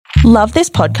Love this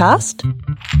podcast?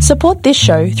 Support this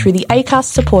show through the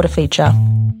Acast supporter feature.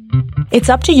 It's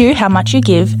up to you how much you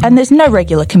give, and there's no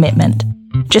regular commitment.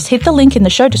 Just hit the link in the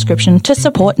show description to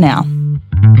support now.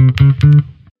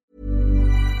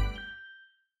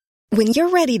 When you're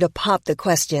ready to pop the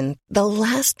question, the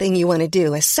last thing you want to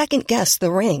do is second-guess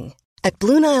the ring. At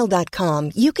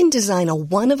BlueNile.com, you can design a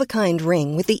one-of-a-kind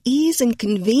ring with the ease and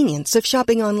convenience of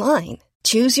shopping online.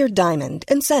 Choose your diamond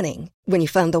and setting. When you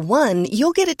find the one,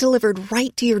 you'll get it delivered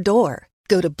right to your door.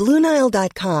 Go to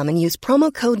BlueNile.com and use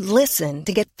promo code LISTEN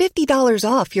to get $50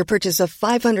 off your purchase of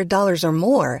 $500 or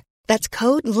more. That's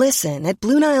code LISTEN at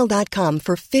BlueNile.com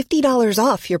for $50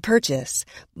 off your purchase.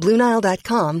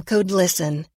 BlueNile.com, code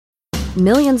LISTEN.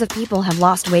 Millions of people have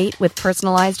lost weight with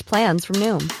personalized plans from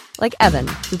Noom. Like Evan,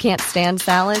 who can't stand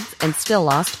salads and still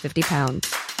lost 50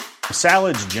 pounds.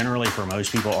 Salads generally for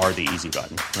most people are the easy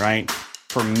button, right?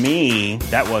 For me,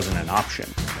 that wasn't an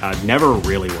option. I never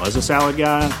really was a salad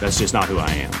guy. That's just not who I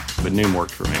am. But Noom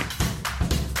worked for me.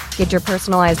 Get your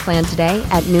personalized plan today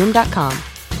at Noom.com.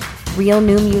 Real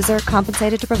Noom user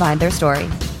compensated to provide their story.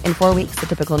 In 4 weeks, the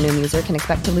typical Noom user can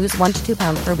expect to lose 1 to 2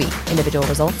 pounds per week. Individual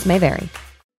results may vary.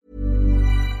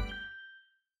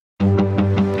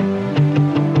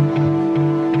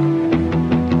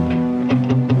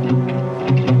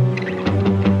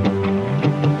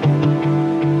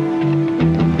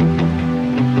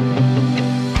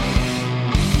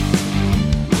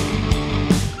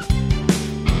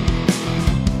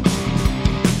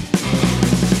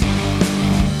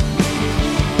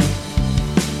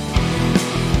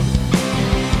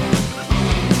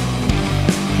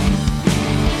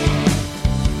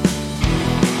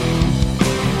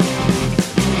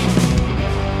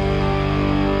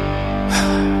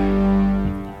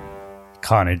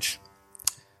 Carnage.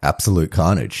 Absolute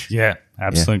carnage. Yeah,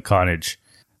 absolute carnage.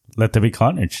 Let there be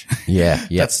carnage. Yeah,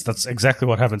 yeah. That's exactly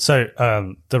what happened. So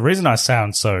the reason I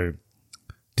sound so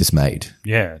dismayed,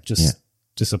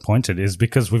 disappointed, is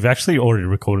because we've actually already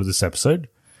recorded this episode,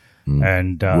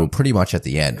 and we're pretty much at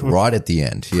the end, right at the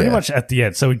end. Pretty much at the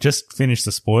end. So we just finished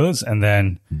the spoilers, and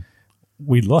then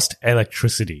we lost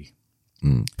electricity,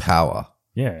 power.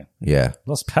 Yeah.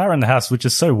 Lost power in the house, which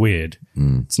is so weird.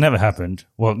 It's never happened.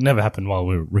 Well, it never happened while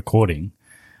we were recording.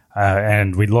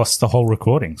 And we lost the whole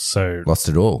recording. So lost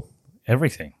it all.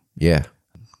 Everything. Yeah.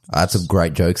 I had some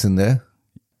great jokes in there.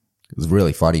 It was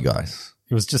really funny, guys.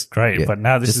 It was just great. Yeah. But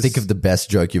now just think of the best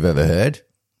joke you've ever heard.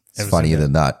 It's funnier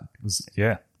than that.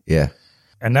 Yeah.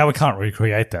 And now we can't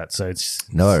recreate that, so it's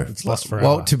lost forever.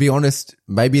 Well, to be honest,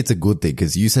 maybe it's a good thing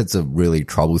because you said some really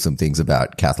troublesome things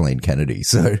about Kathleen Kennedy.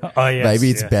 So maybe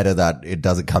it's better that it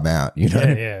doesn't come out. You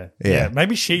know? Yeah.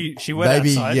 Maybe she went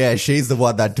outside. Yeah, she's the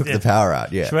one that took the power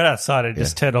out. Yeah, she went outside and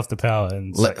just turned off the power,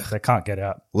 and they can't get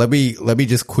out. Let me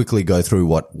just quickly go through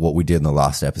what we did in the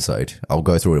last episode. I'll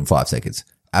go through it in 5 seconds.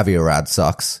 Avi Arad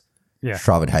sucks. Yeah,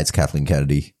 Shravan hates Kathleen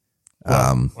Kennedy.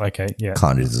 Okay, yeah.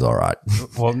 Carnage is all right.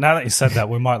 Well, now that you said that,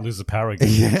 we might lose the power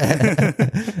again.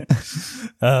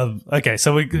 Okay,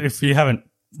 so if you haven't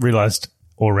realized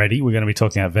already, we're going to be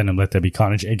talking about Venom Let There Be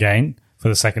Carnage again for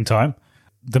the second time.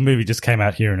 The movie just came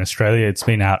out here in Australia. It's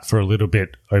been out for a little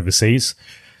bit overseas.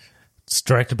 It's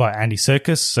directed by Andy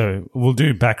Serkis. So we'll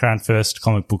do background first,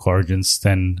 comic book origins,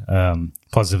 then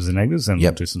positives and negatives, and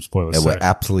we'll do some spoilers. And we're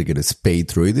absolutely going to speed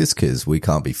through this because we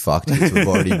can't be fucked because we've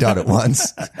already done it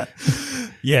once.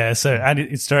 Yeah, so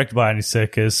it's directed by Andy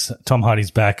Serkis. Tom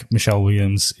Hardy's back. Michelle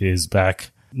Williams is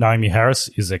back. Naomi Harris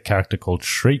is a character called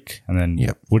Shriek. And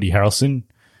then Woody Harrelson,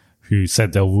 who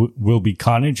said there will be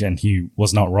carnage, and he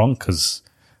was not wrong because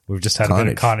we've just had a bit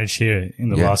of carnage here in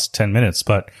the last 10 minutes.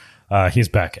 But he's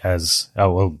back as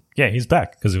he's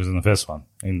back because he was in the first one,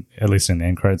 at least in the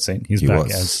end credit scene. He's back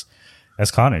as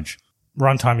Carnage.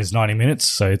 Runtime is 90 minutes,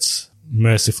 so it's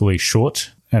mercifully short,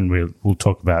 and we'll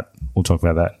talk about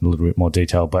that in a little bit more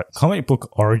detail. But comic book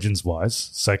origins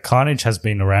wise, so Carnage has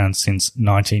been around since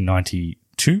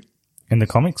 1992 in the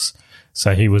comics.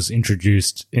 So he was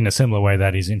introduced in a similar way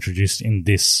that he's introduced in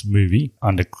this movie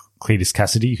under Cletus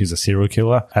Cassidy, who's a serial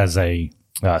killer, as a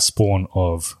spawn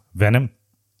of Venom,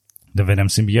 the Venom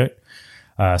symbiote.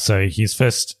 So his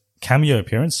first cameo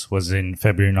appearance was in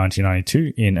February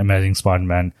 1992 in Amazing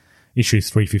Spider-Man issue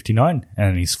 359,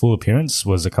 and his full appearance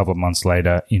was a couple of months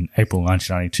later in April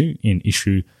 1992 in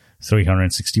issue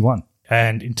 361.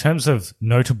 And in terms of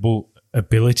notable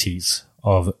abilities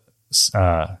of,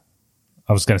 I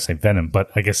was going to say Venom,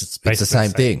 but I guess it's basically the same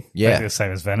thing. Yeah. Basically the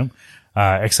same as Venom,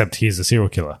 except he's a serial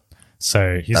killer.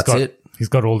 So he's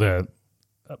got all the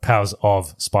powers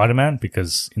of Spider-Man,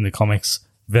 because in the comics,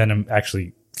 Venom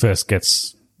actually first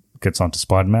gets onto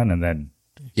Spider-Man and then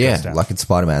like in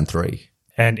Spider-Man 3.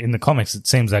 And in the comics, it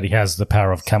seems that he has the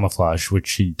power of camouflage,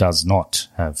 which he does not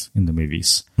have in the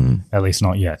movies, at least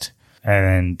not yet.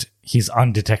 And he's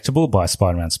undetectable by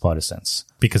Spider-Man's spider sense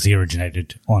because he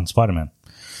originated on Spider-Man.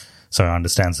 So he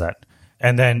understands that.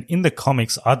 And then in the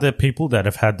comics, other people that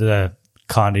have had the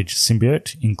Carnage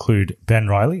symbiote include Ben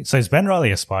Reilly. So is Ben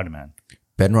Reilly a Spider-Man?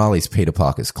 Ben Reilly's Peter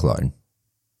Parker's clone.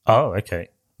 Oh, okay.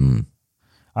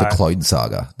 The Clone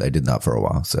Saga. They did that for a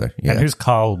while. So yeah. And who's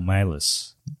Carl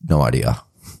Malus? No idea.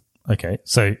 Okay,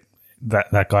 so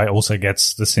that guy also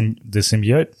gets the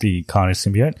symbiote, the Carnage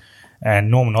symbiote,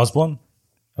 and Norman Osborn.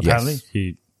 Apparently, Yes.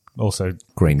 he also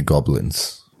Green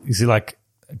Goblins. is he like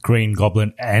Green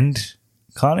Goblin and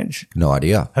Carnage? No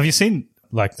idea. Have you seen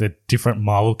like the different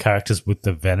Marvel characters with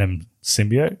the Venom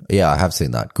symbiote? Yeah, I have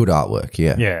seen that. Good artwork.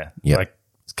 Yeah. Yeah, like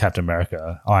Captain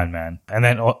America, Iron Man, and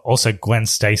then also Gwen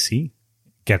Stacy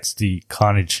gets the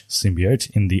Carnage symbiote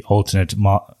in the Ultimate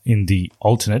Marvel.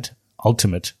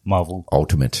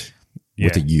 Ultimate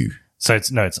with a U. So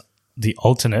it's the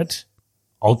Ultimate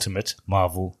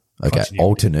Marvel. Okay, continuity.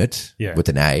 alternate with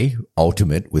an A,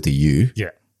 ultimate with a U.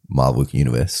 Yeah. Marvel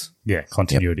Universe. Yeah,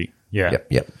 continuity. Yeah.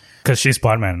 Yep. Because she's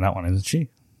Spider-Man in that one, isn't she?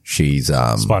 She's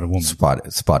Spider-Woman.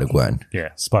 Spider-Gwen. Yeah,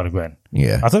 Spider-Gwen.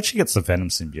 Yeah. I thought she gets the Venom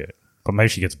symbiote, but maybe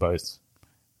she gets both.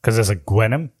 Because there's a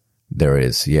Gwenom. There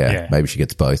is, yeah. Yeah. Maybe she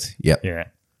gets both. Yep. Yeah.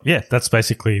 Yeah, that's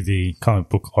basically the comic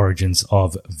book origins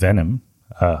of Venom.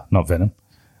 Not Venom,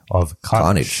 of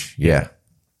Carnage. Yeah.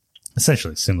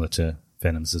 Essentially similar to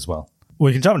Venom's as well.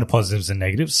 We can jump into positives and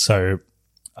negatives. So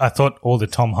I thought all the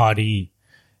Tom Hardy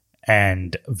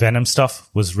and Venom stuff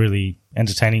was really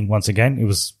entertaining once again. It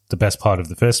was the best part of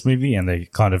the first movie, and they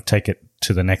kind of take it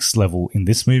to the next level in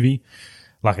this movie.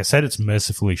 Like I said, it's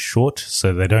mercifully short,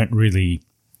 so they don't really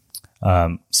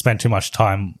spend too much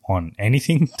time on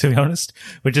anything, to be honest,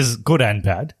 which is good and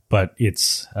bad. But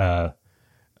it's, I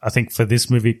think for this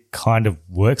movie, it kind of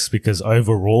works because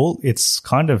overall it's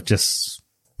kind of just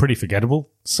pretty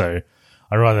forgettable. So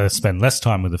I'd rather spend less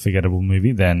time with a forgettable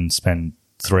movie than spend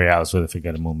 3 hours with a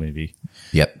forgettable movie.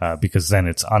 Yep. Because then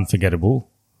it's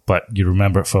unforgettable, but you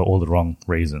remember it for all the wrong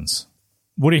reasons.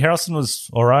 Woody Harrelson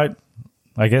was all right,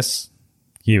 I guess.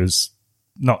 He was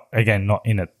not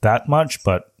in it that much,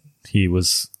 but he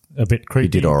was a bit creepy. He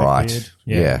did all right.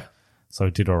 Yeah. So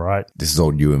he did all right. This is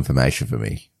all new information for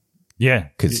me. Yeah.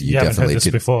 Because you haven't definitely heard this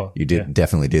did before. You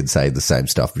definitely did say the same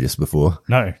stuff just before.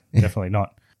 No, definitely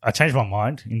not. I changed my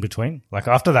mind in between. Like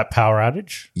after that power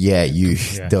outage. Yeah,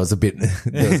 there was a bit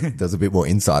there was a bit more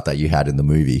insight that you had in the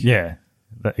movie. Yeah,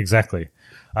 exactly.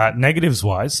 Negatives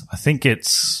wise, I think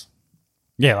it's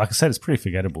like I said, it's pretty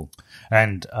forgettable.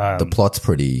 And the plot's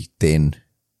pretty thin,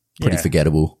 pretty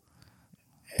forgettable.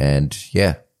 And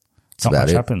it's not about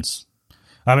much it. happens.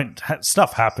 I mean,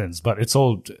 stuff happens, but it's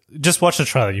all just watch the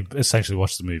trailer. You essentially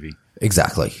watch the movie.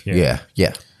 Exactly. Yeah.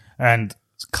 And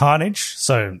Carnage,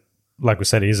 so like we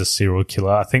said, he is a serial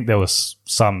killer. I think there was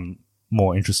some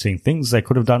more interesting things they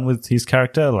could have done with his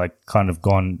character, like kind of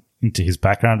gone into his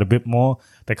background a bit more.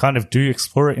 They kind of do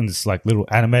explore it in this like little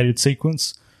animated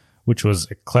sequence, which was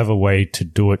a clever way to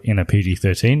do it in a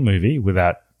PG-13 movie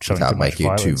without showing too much making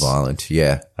violence. it too violent.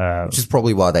 Yeah. Which is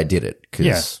probably why they did it,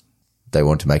 because they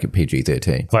want to make it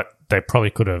PG-13. But they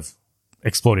probably could have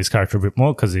explored his character a bit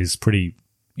more because he's pretty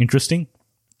interesting.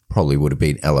 Probably would have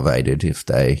been elevated if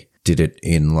they did it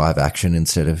in live action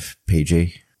instead of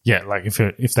PG. Yeah, like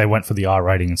if they went for the R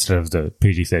rating instead of the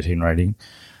PG-13 rating.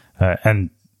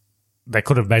 And they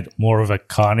could have made more of a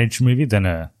Carnage movie than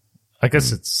I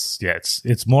guess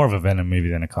it's more of a Venom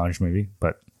movie than a Carnage movie,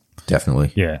 but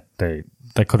definitely. Yeah, they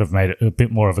could have made it a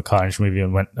bit more of a Carnage movie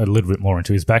and went a little bit more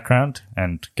into his background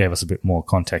and gave us a bit more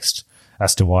context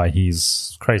as to why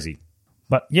he's crazy.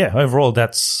 But yeah, overall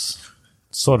that's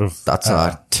sort of that's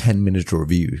our 10-minute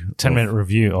review. 10-minute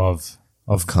review of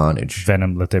Carnage.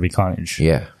 Venom, Let There Be Carnage.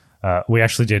 Yeah. We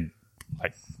actually did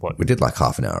like what? We did like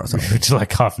half an hour or something. We did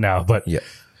like half an hour, but yeah.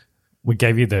 We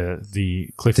gave you the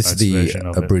Cliff Notes version of it. This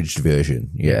is the abridged version,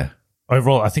 yeah.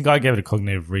 Overall, I think I gave it a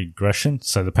cognitive regression,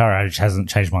 so the power outage hasn't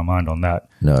changed my mind on that.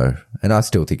 No, and I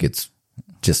still think it's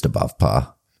just above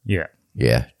par. Yeah.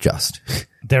 Yeah, just.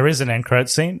 There is an end credit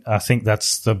scene. I think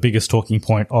that's the biggest talking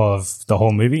point of the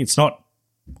whole movie. It's not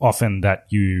often that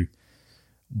you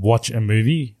watch a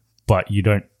movie, but you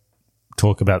don't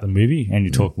talk about the movie and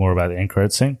you talk more about the end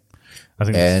credit scene. I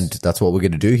think that's what we're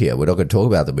going to do here. We're not going to talk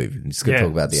about the movie. We're just going to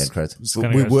talk about the end credits.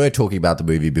 We were talking about the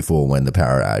movie before when the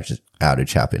power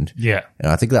outage happened. Yeah.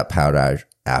 And I think that power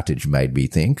outage made me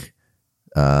think.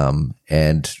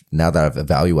 And now that I've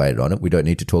evaluated on it, we don't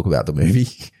need to talk about the movie.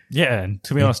 Yeah. And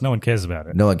to be honest, no one cares about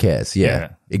it. No one cares.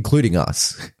 Yeah. Including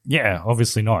us. Yeah,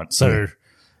 obviously not. So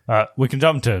we can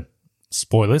jump to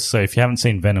spoilers. So if you haven't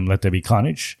seen Venom, Let There Be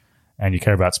Carnage, and you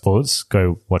care about spoilers,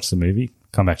 go watch the movie.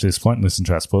 Come back to this point and listen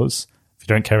to our spoilers. If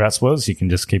you don't care about spoilers, you can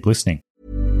just keep listening.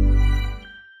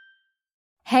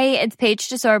 Hey, it's Paige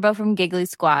DeSorbo from Giggly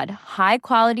Squad. High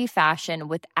quality fashion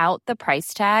without the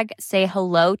price tag. Say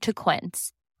hello to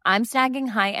Quince. I'm snagging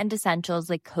high-end essentials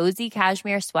like cozy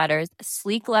cashmere sweaters,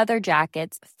 sleek leather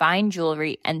jackets, fine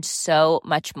jewelry, and so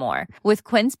much more. With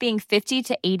Quince being 50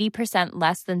 to 80%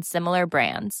 less than similar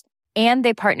brands. And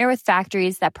they partner with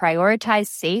factories that prioritize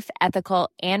safe, ethical,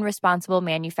 and responsible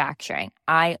manufacturing.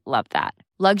 I love that.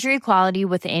 Luxury quality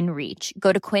within reach.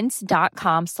 Go to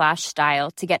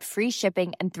quince.com/style to get free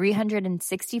shipping and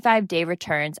 365-day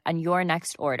returns on your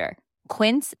next order.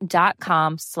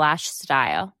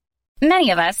 Quince.com/style.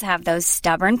 Many of us have those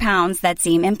stubborn pounds that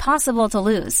seem impossible to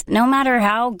lose, no matter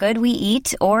how good we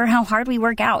eat or how hard we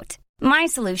work out. My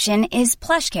solution is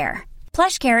PlushCare.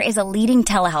 PlushCare is a leading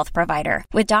telehealth provider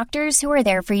with doctors who are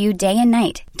there for you day and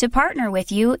night to partner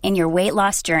with you in your weight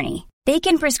loss journey. They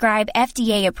can prescribe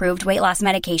FDA-approved weight loss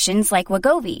medications like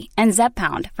Wegovy and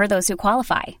Zepbound for those who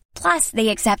qualify. Plus, they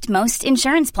accept most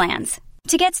insurance plans.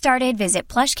 To get started, visit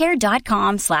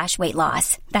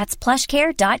plushcare.com/weightloss. That's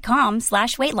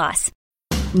plushcare.com/weightloss.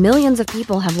 Millions of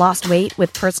people have lost weight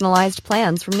with personalized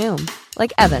plans from Noom.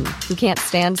 Like Evan, who can't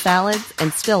stand salads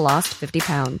and still lost 50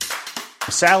 pounds.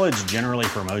 Salads generally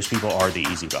for most people are the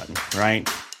easy button, right?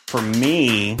 For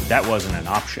me, that wasn't an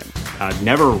option. I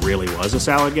never really was a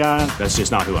salad guy. That's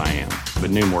just not who I am.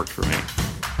 But Noom worked for me.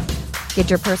 Get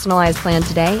your personalized plan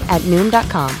today at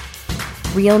Noom.com.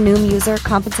 Real Noom user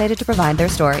compensated to provide their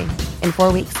story. In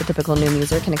 4 weeks, the typical Noom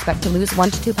user can expect to lose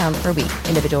 1 to 2 pounds per week.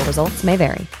 Individual results may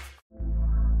vary.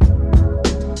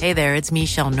 Hey there, it's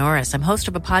Michelle Norris. I'm host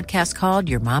of a podcast called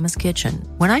Your Mama's Kitchen.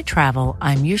 When I travel,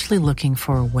 I'm usually looking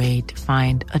for a way to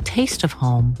find a taste of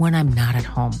home when I'm not at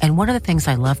home. And one of the things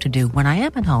I love to do when I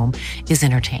am at home is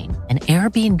entertain. And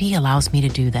Airbnb allows me to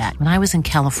do that. When I was in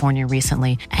California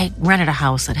recently, I rented a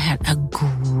house that had a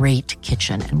great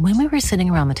kitchen. And when we were sitting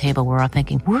around the table, we're all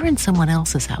thinking, we're in someone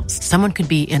else's house. Someone could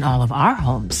be in all of our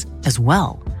homes as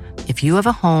well. If you have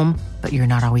a home, but you're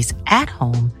not always at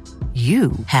home,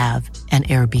 you have an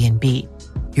Airbnb.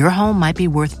 Your home might be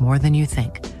worth more than you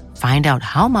think. Find out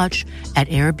how much at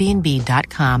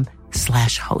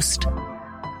airbnb.com/host.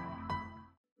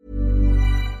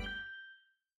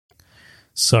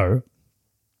 So,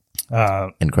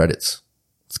 and credits.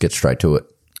 Let's get straight to it.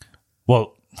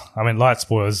 Well, I mean, light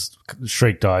spoilers.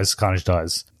 Shriek dies, Carnage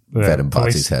dies. Venom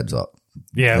bites his heads up.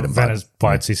 Yeah, Venom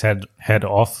bites his head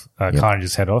off.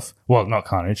 Carnage's head off. Well, not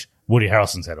Carnage. Woody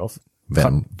Harrelson's head off.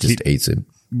 Venom just eats him.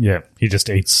 Yeah, he just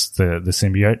eats the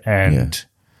symbiote, and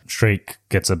Shriek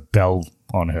gets a bell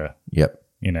on her. Yep,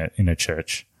 in a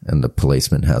church, and the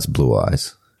policeman has blue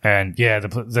eyes. And yeah,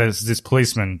 there's this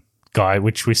policeman guy,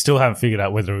 which we still haven't figured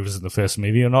out whether he was in the first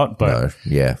movie or not. But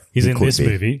he's in this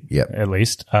movie, at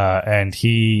least. And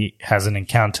he has an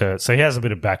encounter. So he has a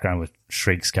bit of background with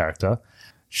Shriek's character.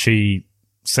 She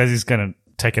says he's going to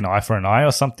take an eye for an eye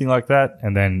or something like that,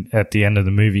 and then at the end of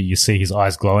the movie, you see his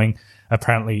eyes glowing.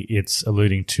 Apparently, it's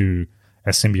alluding to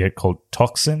a symbiote called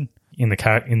Toxin. In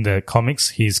the comics,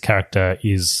 his character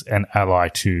is an ally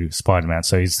to Spider-Man,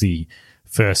 so he's the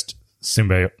first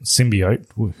symbiote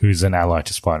who's an ally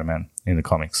to Spider-Man in the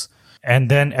comics. And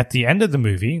then at the end of the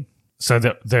movie, so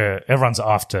everyone's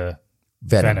after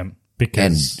Venom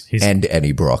because and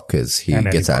Eddie Brock because he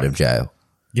gets out of jail.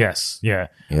 Yes, yeah.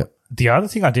 Yep. The other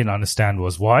thing I didn't understand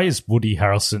was why is Woody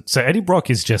Harrelson... So Eddie Brock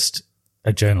is just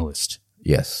a journalist.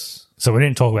 Yes. So we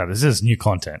didn't talk about this. This is new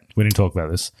content. We didn't talk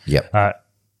about this. Yep.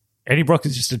 Eddie Brock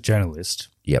is just a journalist.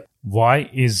 Yep. Why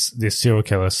is this serial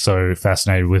killer so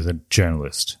fascinated with a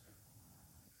journalist?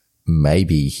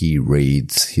 Maybe he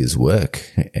reads his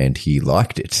work and he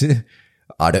liked it.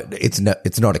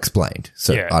 It's not explained,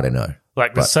 so I don't know.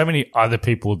 There's so many other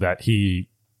people that he...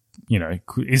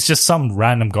 it's just some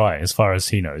random guy as far as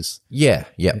he knows. Yeah.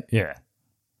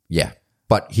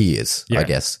 But he is, I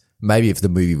guess. Maybe if the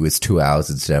movie was 2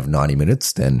 hours instead of 90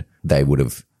 minutes, then they would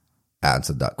have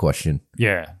answered that question.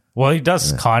 Yeah. Well, he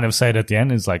does kind of say it at the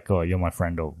end. It's like, oh, you're my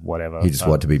friend or whatever. You just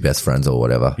want to be best friends or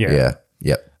whatever. Yeah.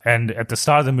 Yep. And at the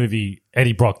start of the movie,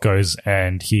 Eddie Brock goes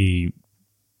and he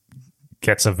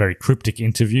gets a very cryptic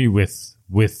interview with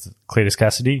Cletus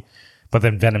Cassidy, but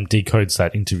then Venom decodes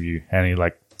that interview and he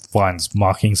finds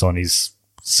markings on his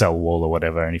cell wall or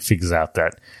whatever, and he figures out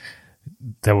that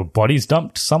there were bodies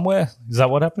dumped somewhere. Is that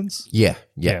what happens? Yeah.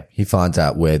 He finds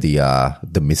out where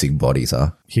the missing bodies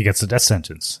are. He gets a death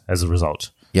sentence as a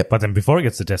result. Yep. But then before he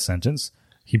gets the death sentence,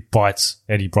 he bites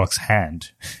Eddie Brock's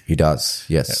hand. He does,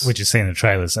 yes. Which you see in the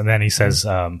trailers. And then he says,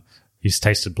 he's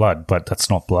tasted blood, but that's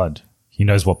not blood. he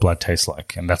knows what blood tastes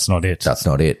like, and that's not it. That's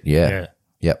not it. Yeah.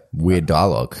 Yep. Weird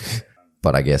dialogue.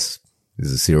 But I guess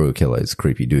he's a serial killer. He's a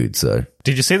creepy dude. So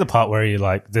did you see the part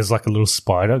where there's like a little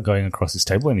spider going across his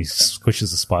table and he squishes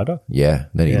the spider? Yeah.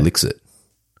 Then he licks it.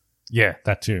 Yeah,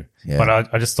 that too. Yeah.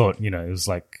 But I just thought, it was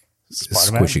like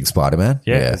Spider-Man. Squishing Spider-Man?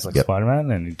 Yeah, it's like Spider-Man,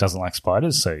 and he doesn't like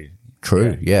spiders, so...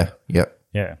 True, yeah. Yep.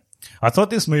 Yeah. I thought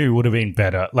this movie would have been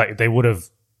better. Like, it would have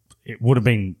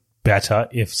been better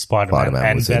if Spider-Man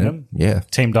and Venom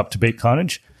teamed up to beat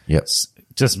Carnage. Yep.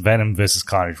 Just Venom versus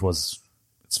Carnage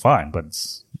it's fine, but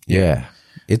it's...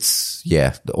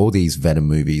 all these Venom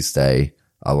movies, they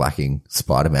are lacking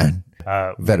Spider-Man.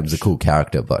 Venom's a cool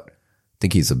character, but I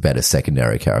think he's a better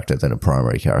secondary character than a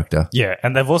primary character. Yeah,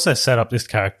 and they've also set up this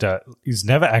character. He's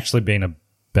never actually been a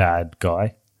bad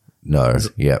guy. No,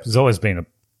 He's always been a...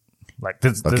 Like,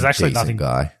 there's actually nothing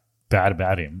guy. bad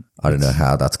about him. I don't know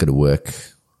how that's going to work.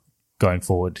 Going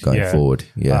forward.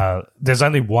 There's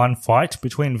only one fight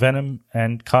between Venom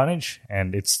and Carnage,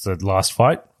 and it's the last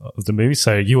fight of the movie.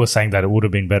 So you were saying that it would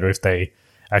have been better if they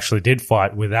actually did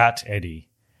fight without Eddie.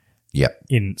 Yep.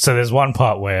 So there's one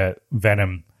part where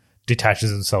Venom detaches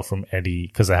himself from Eddie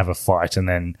because they have a fight, and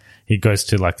then he goes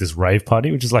to like this rave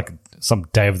party, which is like some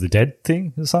Day of the Dead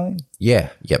thing or something.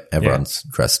 Yeah. Yep. Everyone's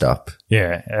dressed up.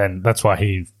 Yeah, and that's why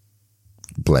he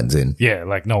blends in. Yeah,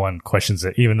 like no one questions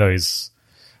it, even though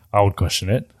I would question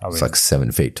it. It's like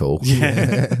 7 feet tall.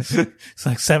 Yeah. It's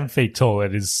like 7 feet tall.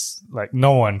 It is like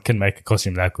no one can make a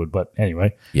costume that good. But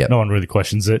anyway, no one really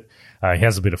questions it. He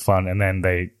has a bit of fun, and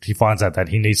then he finds out that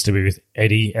he needs to be with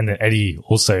Eddie, and then Eddie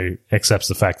also accepts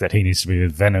the fact that he needs to be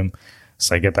with Venom.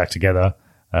 So they get back together,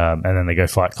 and then they go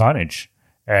fight Carnage.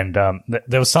 And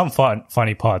there were some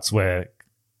funny parts where,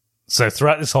 so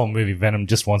throughout this whole movie, Venom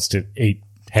just wants to eat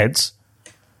heads.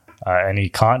 And he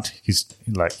can't. He's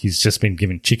just been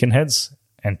given chicken heads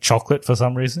and chocolate for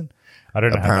some reason. I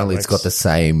don't know. Apparently, it's got the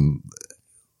same.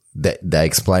 They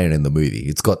explain it in the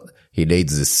movie. He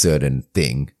needs this certain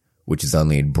thing, which is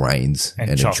only in brains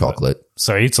and in chocolate.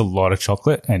 So he eats a lot of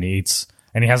chocolate, and he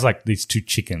has like these 2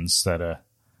 chickens that are.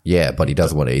 Yeah, but he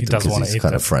doesn't want to eat them because he's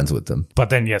kind of friends with them.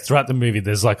 But then, throughout the movie,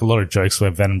 there's like a lot of jokes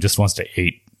where Venom just wants to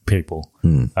eat people,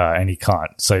 and he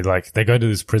can't. So like they go to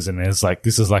this prison, and it's like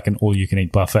this is like an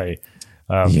all-you-can-eat buffet.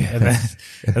 And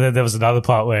then there was another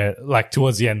part where like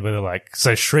towards the end where they're like,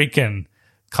 so Shriek and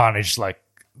Carnage, like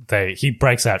he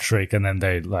breaks out Shriek, and then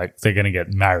they're gonna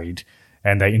get married,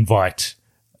 and they invite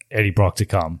Eddie Brock to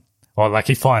come, or like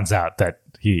he finds out that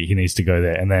he needs to go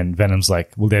there, and then Venom's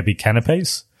like, will there be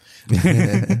canapes?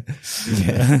 Yeah.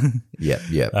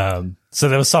 So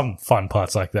there were some fun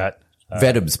parts like that.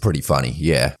 Venom's pretty funny.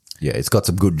 Yeah, it's got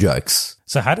some good jokes.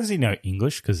 So how does he know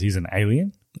English? Because he's an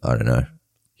alien? I don't know.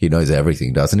 He knows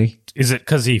everything, doesn't he? Is it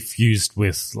because he fused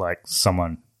with like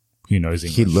someone who knows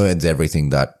English? He learns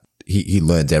everything he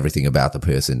learns everything about the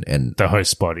person and the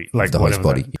host body, like the host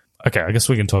body. Okay, I guess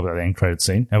we can talk about the end credit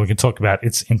scene, and we can talk about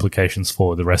its implications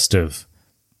for the rest of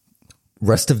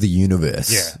the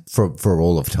universe. For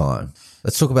all of time.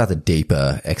 Let's talk about the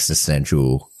deeper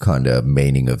existential kind of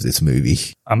meaning of this movie.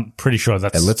 I'm pretty sure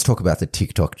that's... And let's talk about the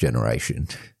TikTok generation.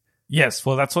 Yes,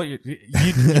 well, that's what you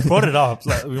brought it up.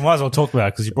 Like, we might as well talk about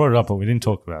it because you brought it up, but we didn't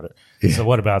talk about it. Yeah. So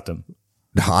what about them?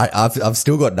 I've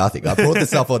still got nothing. I brought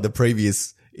this up on the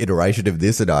previous iteration of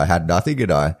this, and I had nothing,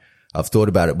 and I've thought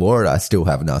about it more, and I still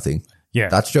have nothing. Yeah.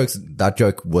 That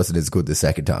joke wasn't as good the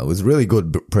second time. It was really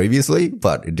good previously,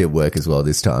 but it didn't work as well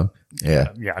this time.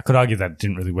 Yeah. Yeah, I could argue that it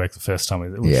didn't really work the first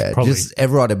time. Just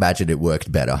everyone imagined it worked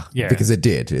better. Yeah. Because it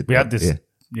did. We had this.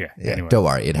 Yeah. Anyway. Don't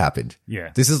worry, it happened.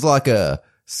 Yeah. This is like a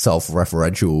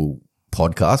self-referential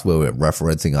podcast where we're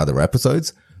referencing other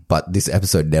episodes, but this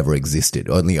episode never existed.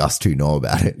 Only us two know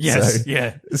about it. Yes.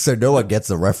 So no one gets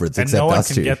the reference except us two. And no one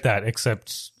can get that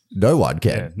except... No one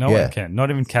can. Yeah, no one can. Not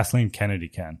even Kathleen Kennedy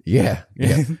can. Yeah.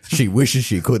 She wishes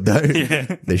she could, though.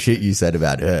 Yeah. The shit you said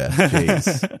about her.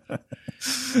 Jeez.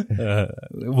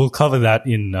 We'll cover that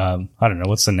in, I don't know,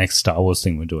 what's the next Star Wars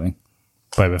thing we're doing?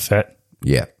 Boba Fett?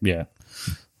 Yeah. Yeah.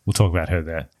 We'll talk about her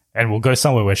there. And we'll go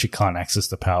somewhere where she can't access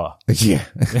the power. Yeah.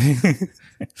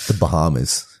 The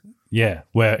Bahamas. Yeah.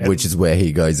 Which is where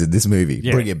he goes in this movie.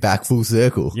 Yeah. Bring it back full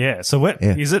circle. Yeah. So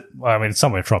is it? Well, I mean, it's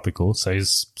somewhere tropical. So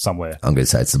he's somewhere. I'm going to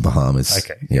say it's the Bahamas.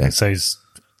 Okay. Yeah. So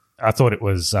I thought it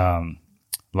was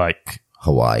like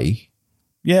Hawaii.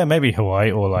 Yeah, maybe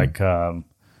Hawaii or like I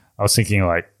was thinking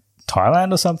like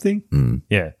Thailand or something. Mm.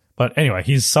 Yeah. But anyway,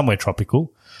 he's somewhere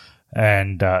tropical.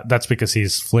 And that's because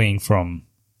he's fleeing from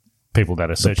people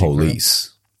that are searching for him.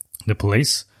 The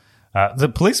police. The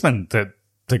policeman,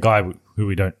 the guy who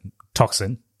we don't...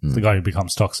 Toxin, the guy who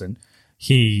becomes Toxin,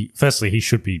 he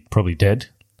should be probably dead,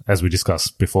 as we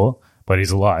discussed before, but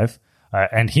he's alive.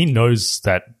 And he knows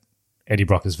that Eddie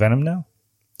Brock is Venom now.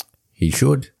 He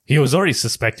should. He was already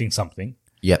suspecting something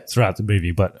throughout the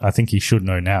movie, but I think he should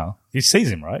know now. He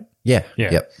sees him, right? Yeah.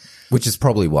 Yep. Which is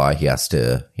probably why he has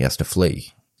to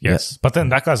flee. Yes. But then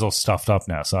that guy's all stuffed up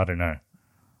now, so I don't know.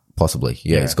 Possibly.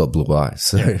 Yeah. He's got blue eyes,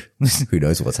 so who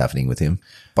knows what's happening with him.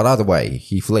 But either way,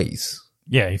 he flees.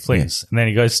 Yeah, he flees. Yeah. And then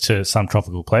he goes to some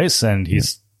tropical place and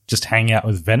he's just hanging out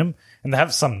with Venom. And they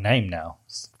have some name now.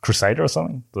 Crusader or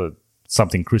something?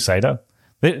 Something Crusader.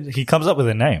 He comes up with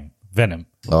a name. Venom.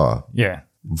 Oh. Yeah.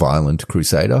 Violent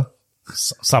Crusader?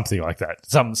 Something like that.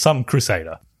 Some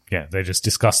Crusader. Yeah, they just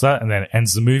discuss that and then it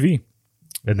ends the movie.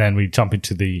 And then we jump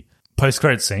into the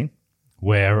post-credit scene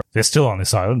where they're still on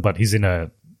this island, but he's in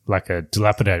a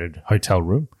dilapidated hotel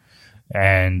room.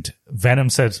 And Venom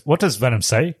says, what does Venom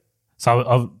say? So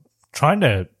I'm trying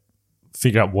to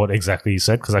figure out what exactly he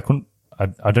said because I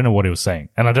don't know what he was saying.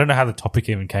 And I don't know how the topic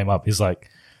even came up. He's like,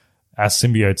 our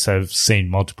symbiotes have seen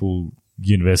multiple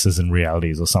universes and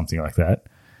realities or something like that.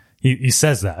 He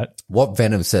says that. What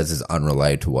Venom says is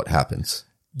unrelated to what happens.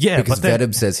 Yeah. Because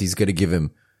Venom says he's going to give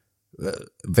him,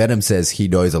 Venom says he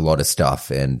knows a lot of stuff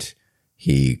and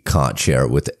he can't share it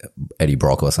with Eddie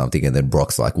Brock or something. And then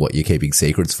Brock's like, what, you're keeping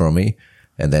secrets from me?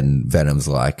 And then Venom's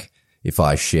like, if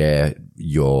I share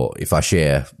all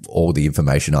the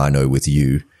information I know with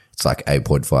you, it's like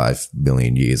 8.5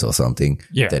 million years or something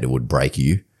that it would break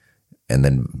you. And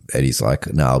then Eddie's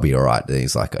like, no, I'll be all right. Then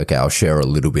he's like, okay, I'll share a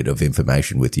little bit of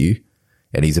information with you.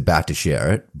 And he's about to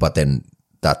share it, but then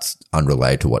that's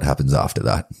unrelated to what happens after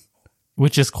that.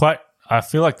 Which is I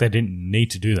feel like they didn't need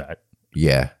to do that.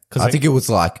 Yeah. I think it was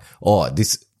like, oh,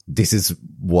 this is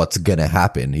what's going to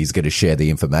happen. He's going to share the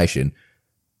information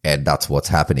and that's what's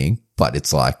happening. But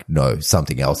it's like, no,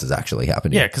 something else is actually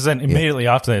happening. Yeah, because then immediately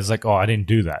after that, it's like, oh, I didn't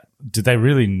do that. Did they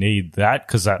really need that?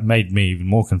 Because that made me even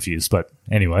more confused. But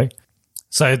anyway,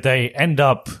 so they end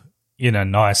up in a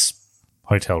nice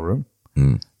hotel room.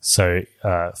 Mm. So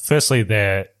firstly,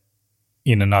 they're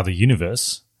in another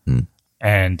universe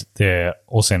and they're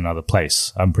also in another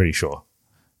place, I'm pretty sure.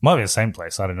 Might be the same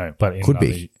place, I don't know. But Could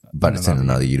be, but it's in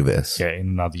another universe. Yeah, in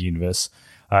another universe.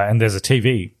 And there's a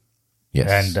TV.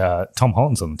 Yes. And Tom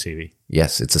Holland's on the TV.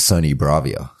 Yes, it's a Sony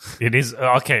Bravia. It is.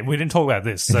 Okay, we didn't talk about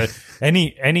this. So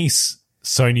any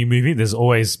Sony movie, there's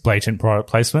always blatant product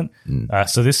placement.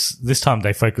 So this time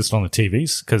they focused on the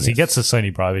TVs because he gets a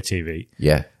Sony Bravia TV.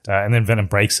 Yeah. And then Venom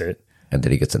breaks it. And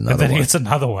then he gets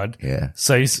another one. Yeah.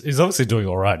 So he's obviously doing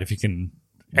all right if you can.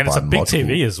 And it's a big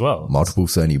TV as well. Multiple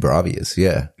Sony Bravias,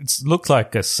 yeah. It looked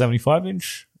like a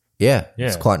 75-inch. Yeah,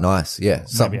 it's quite nice. Yeah,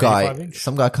 some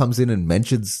guy comes in and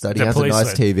mentions that he has a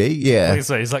nice TV. Yeah, he's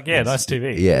like, nice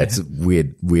TV. Yeah, it's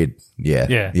weird.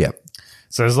 Yeah.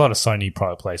 So there's a lot of Sony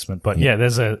product placement, but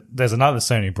there's another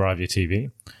Sony Bravia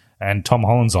TV, and Tom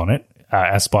Holland's on it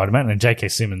as Spider-Man, and J.K.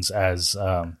 Simmons as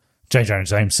J. Jonah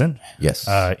Jameson. Yes,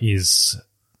 is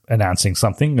announcing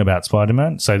something about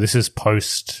Spider-Man. So this is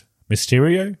post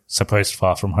Mysterio, so post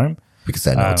Far From Home, because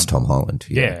they know it's Tom Holland.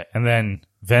 Yeah, and then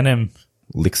Venom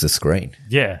licks the screen.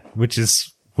 Yeah, which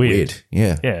is weird.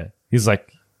 Yeah. Yeah. He's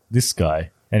like this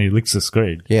guy and he licks the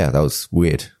screen. Yeah, that was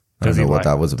weird. I don't know what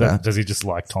that was about. Does he just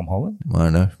like Tom Holland? I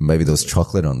don't know. Maybe there was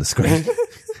chocolate on the screen.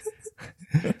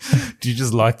 Do you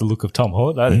just like the look of Tom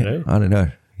Holland? I don't know. I don't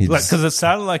know. Because it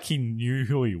sounded like he knew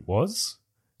who he was.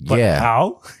 But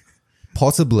how?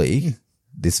 Possibly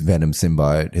this Venom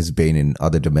symbiote has been in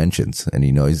other dimensions and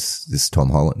he knows this Tom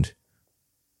Holland.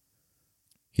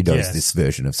 He knows this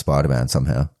version of Spider-Man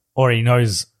somehow. Or he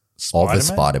knows Spider-Man? Of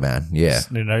the Spider-Man,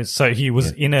 yeah. So he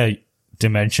was in a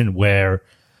dimension where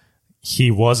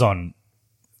he was on,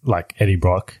 like, Eddie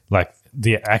Brock, like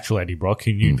the actual Eddie Brock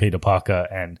who knew Peter Parker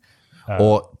and...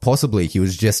 or possibly he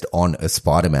was just on a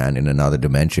Spider-Man in another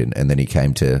dimension and then he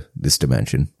came to this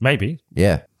dimension. Maybe.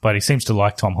 Yeah. But he seems to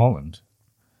like Tom Holland.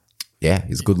 Yeah,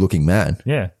 he's a good-looking man.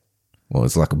 Yeah. Well,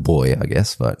 it's like a boy, I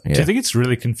guess, but yeah. Do you think it's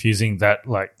really confusing that,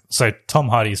 like, so Tom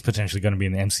Hardy is potentially going to be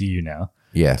in the MCU now?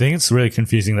 Yeah. Do you think it's really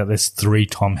confusing that there's 3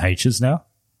 Tom H's now?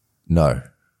 No,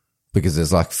 because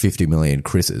there's like 50 million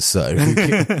Chris's, so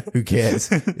who cares?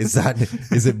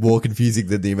 Is it more confusing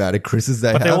than the amount of Chris's they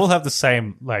have? But they all have the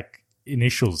same, like,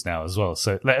 initials now as well,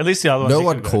 so like, at least the other ones... No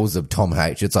one calls them Tom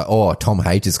H. It's like, oh, Tom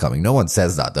H is coming. No one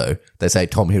says that, though. They say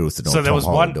Tom Hiddleston or Tom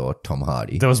Holland or Tom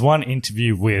Hardy. There was one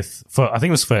interview I think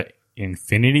it was for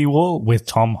Infinity War with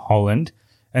Tom Holland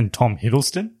and Tom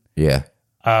Hiddleston. Yeah.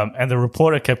 And the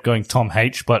reporter kept going Tom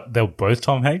H, but they were both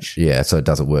Tom H. Yeah, so it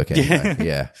doesn't work anyway.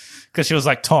 Yeah. Because she was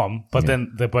like Tom, but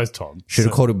then they're both Tom. Should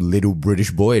have called him Little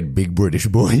British Boy and Big British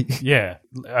Boy. Yeah.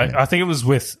 I think it was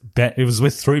with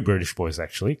 3 British boys,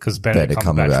 actually, because Benedict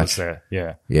Cumberbatch was there.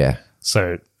 Yeah. Yeah.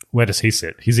 So where does he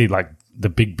sit? Is he like the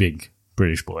big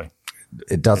British boy?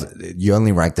 It doesn't. You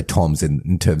only rank the Toms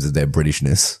in terms of their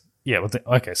Britishness. Yeah. Well,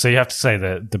 okay. So you have to say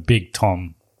the big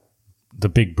Tom, the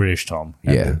big British Tom.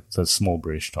 And the small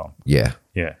British Tom. Yeah.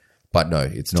 Yeah. But no,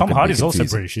 it's not. Tom gonna Hardy's be also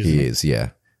confusing. British, isn't he? He is, yeah.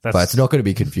 But it's not going to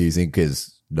be confusing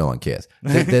because no one cares.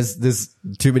 There's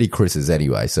too many Chris's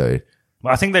anyway, so.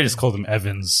 Well, I think they just call them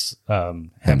Evans,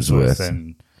 Hemsworth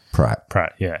and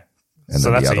Pratt. Yeah. And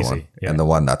so then that's the other easy. one. Yeah. And the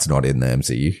one that's not in the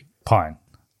MCU. Pine.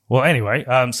 Well, anyway,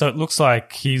 so it looks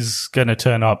like he's going to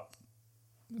turn up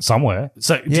somewhere.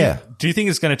 So do you think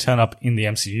he's going to turn up in the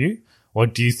MCU, or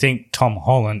do you think Tom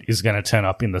Holland is going to turn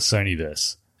up in the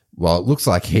Sonyverse? Well, it looks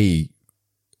like he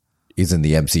is in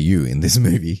the MCU in this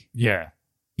movie. Yeah.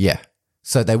 Yeah.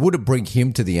 So they would bring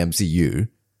him to the MCU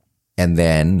and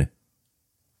then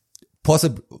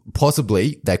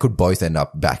possibly they could both end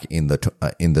up back in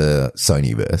the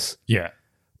Sonyverse. Yeah.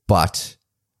 But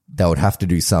they would have to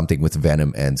do something with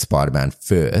Venom and Spider-Man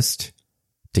first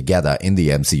together in the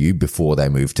MCU before they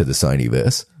move to the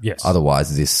Sonyverse. Yes.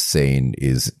 Otherwise, this scene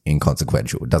is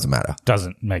inconsequential. It doesn't matter.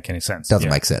 Doesn't make any sense. Doesn't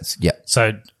make sense. Yeah.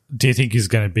 So do you think he's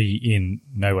going to be in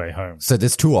No Way Home? So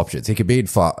there's two options. He could be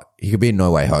in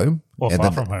No Way Home. Or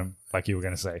Far From Home, like you were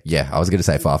going to say. Yeah, I was going to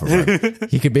say Far From Home.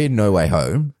 He could be in No Way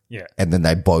Home. Yeah. And then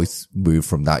they both move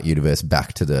from that universe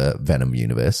back to the Venom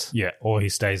universe. Yeah, or he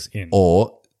stays in.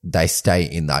 Or they stay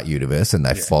in that universe and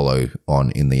they follow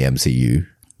on in the MCU.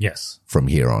 Yes. From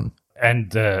here on.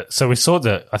 And so we saw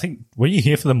I think, were you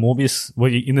here for the Morbius? Were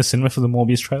you in the cinema for the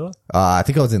Morbius trailer? I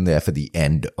think I was in there for the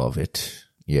end of it.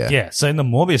 Yeah. Yeah. So in the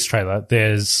Morbius trailer,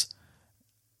 there's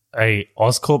a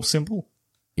Oscorp symbol.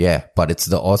 Yeah, but it's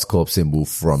the Oscorp symbol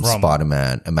from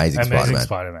Spider-Man, Amazing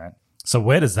Spider-Man. So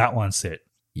where does that one sit?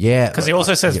 Yeah. Because he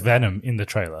also says Venom in the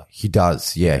trailer. He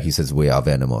does. Yeah. He says, "We are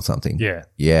Venom" or something. Yeah.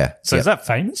 Yeah. So is that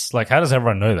famous? Like, how does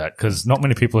everyone know that? Because not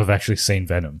many people have actually seen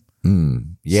Venom.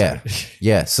 Yeah.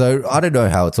 Yeah. So I don't know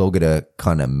how it's all going to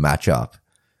kind of match up.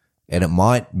 And it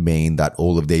might mean that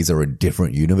all of these are in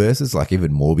different universes. Like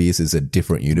even Morbius is a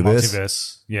different universe.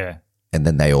 Multiverse. Yeah. And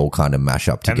then they all kind of mash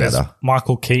up together. And there's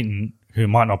Michael Keaton, who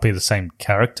might not be the same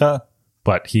character,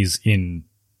 but he's in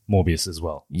Morbius as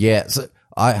well. Yeah. So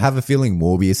I have a feeling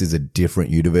Morbius is a different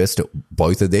universe to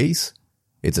both of these.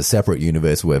 It's a separate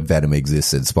universe where Venom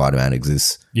exists and Spider-Man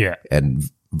exists. Yeah. And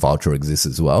Vulture exists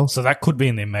as well. So that could be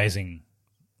in the Amazing.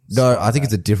 No, I think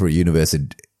it's a different universe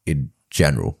in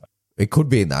general. It could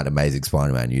be in that Amazing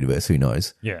Spider-Man universe. Who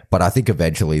knows? Yeah. But I think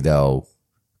eventually they'll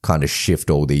kind of shift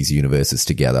all these universes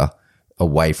together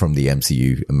away from the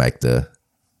MCU and make the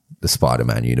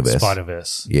Spider-Man universe.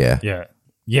 Spider-Verse. Yeah. Yeah.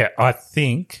 Yeah. I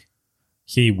think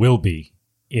he will be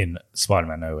in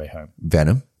Spider-Man No Way Home.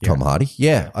 Venom, Tom Hardy.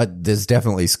 Yeah. There's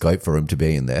definitely scope for him to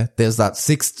be in there. There's that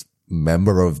sixth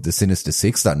member of the Sinister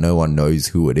Six that no one knows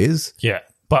who it is. Yeah.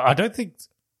 But I don't think...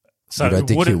 So you don't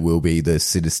think he will be the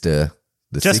Sinister...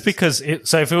 Just because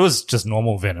so if it was just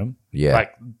normal Venom,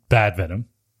 like bad Venom,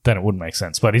 then it wouldn't make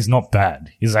sense. But he's not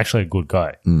bad. He's actually a good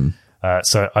guy.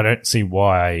 So I don't see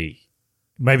why.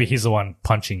 Maybe he's the one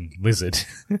punching Lizard.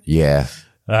 Yeah.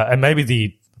 And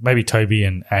maybe Toby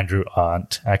and Andrew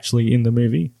aren't actually in the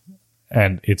movie,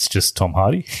 and it's just Tom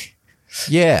Hardy.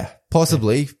 Yeah,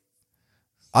 possibly.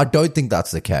 I don't think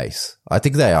that's the case. I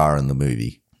think they are in the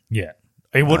movie. Yeah.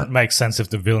 It wouldn't make sense if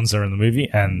the villains are in the movie,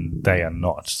 and they are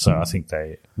not. So I think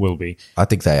they will be. I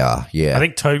think they are, yeah. I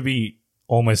think Toby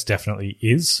almost definitely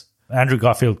is. Andrew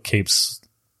Garfield keeps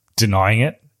denying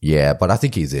it. Yeah, but I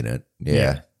think he's in it.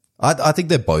 Yeah. I think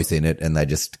they're both in it, and they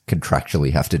just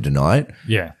contractually have to deny it.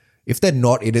 Yeah. If they're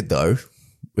not in it, though,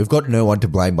 we've got no one to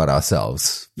blame but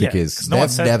ourselves. Because no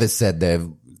one's ever said they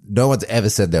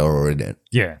were in it.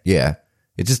 Yeah. Yeah.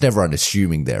 It's just everyone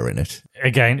assuming they're in it.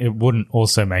 Again, it wouldn't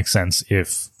also make sense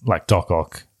if, like, Doc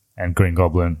Ock and Green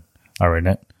Goblin are in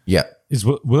it. Yeah. Is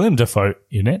Willem Dafoe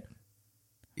in it?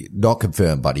 Not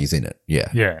confirmed, but he's in it. Yeah.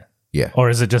 Yeah. Yeah. Or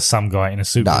is it just some guy in a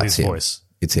suit with his voice?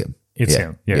 It's him. It's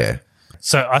him. Yeah.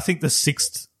 So I think the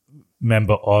sixth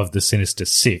member of the Sinister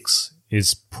Six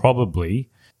is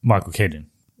probably Michael Keaton.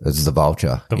 It's the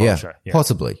Vulture. The Vulture. Yeah.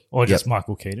 Possibly. Or just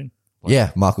Michael Keaton.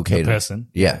 Like Michael Keaton. The person.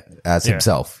 Yeah, as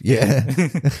himself. Yeah.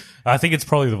 I think it's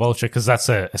probably the Vulture because that's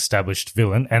an established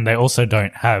villain, and they also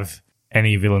don't have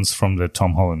any villains from the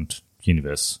Tom Holland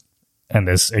universe. And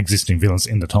there's existing villains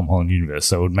in the Tom Holland universe,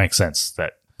 so it would make sense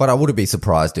that... But I wouldn't be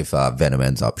surprised if Venom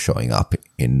ends up showing up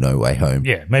in No Way Home.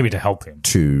 Yeah, maybe to help him.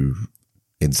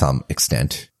 In some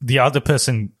extent. The other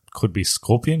person could be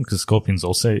Scorpion, because Scorpion's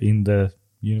also in the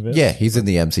universe. Yeah, he's in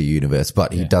the MC universe,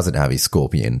 but he doesn't have his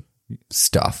Scorpion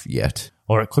stuff yet.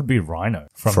 Or it could be Rhino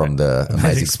from the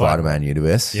Amazing Spider-Man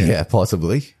universe. Yeah,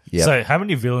 possibly. Yep. So how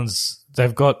many villains?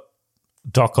 They've got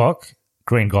Doc Ock,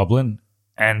 Green Goblin,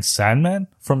 and Sandman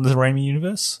from the Raimi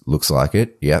universe. Looks like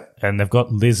it. Yep. And they've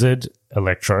got Lizard,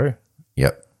 Electro.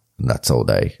 Yep. And that's all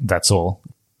day. That's all.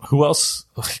 Who else?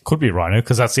 Could be Rhino,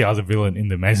 because that's the other villain in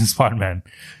the Amazing Spider-Man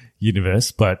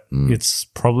universe, but it's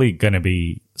probably going to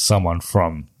be someone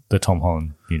from the Tom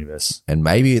Holland universe. And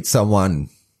maybe it's someone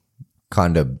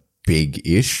kind of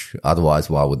big-ish. Otherwise,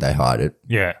 why would they hide it?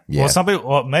 Yeah. Yeah.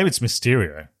 Or maybe it's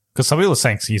Mysterio, because some people are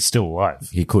saying he's still alive.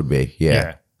 He could be.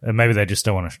 Yeah. And maybe they just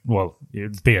don't want to. Well,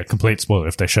 it'd be a complete spoiler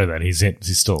if they show that he's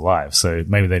still alive. So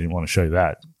maybe they didn't want to show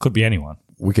that. Could be anyone.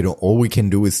 All we can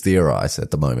do is theorize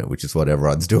at the moment, which is what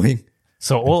everyone's doing.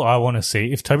 So all I want to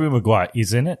see, if Tobey Maguire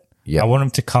is in it, Yep. I want him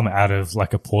to come out of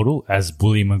like a portal as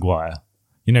Bully Maguire.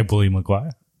 You know Bully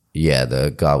Maguire? Yeah,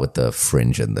 the guy with the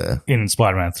fringe and the... In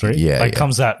Spider-Man 3. Yeah, Like yeah.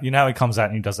 comes out, you know how he comes out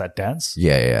and he does that dance?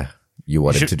 Yeah. You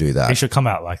want him to do that. He should come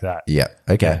out like that. Yeah.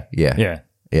 Okay. Yeah.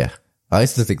 Yeah. I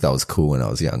used to think that was cool when I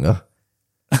was younger.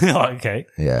 Oh, okay.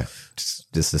 Yeah.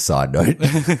 Just a side note.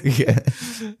 Yeah.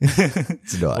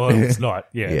 It's not. Well, it's not.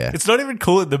 Yeah. Yeah. It's not even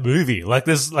cool in the movie. Like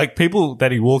there's like people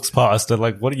that he walks past are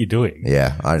like, what are you doing?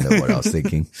 Yeah. I don't know what I was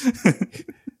thinking.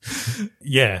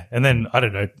 Yeah. And then, I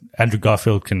don't know, Andrew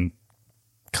Garfield can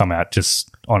come out just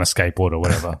on a skateboard or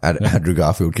whatever. And Andrew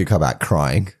Garfield could come out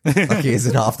crying like he is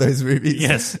in half those movies.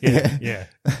 Yes. Yeah.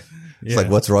 It's like,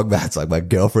 what's wrong, Matt? It's like, my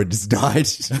girlfriend just died.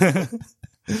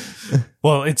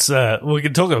 Well, it's we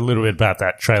can talk a little bit about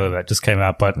that trailer that just came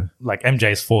out, but like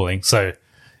MJ's falling, so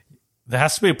there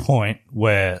has to be a point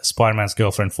where Spider-Man's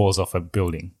girlfriend falls off a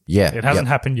building. Yeah, it hasn't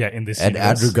happened yet in this. And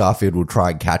universe. Andrew Garfield will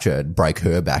try and catch her and break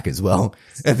her back as well,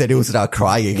 and then he'll start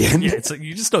crying again. Yeah, it's like,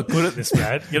 you're just not good at this,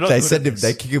 man. You're not. They good send at him. this.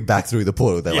 They kick him back through the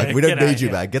portal. They're Yeah, like, "We don't get out need you,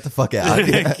 here. man. Get the fuck out."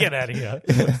 Yeah. Get out of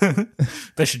here.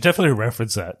 They should definitely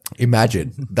reference that.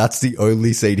 Imagine that's the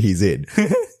only scene he's in.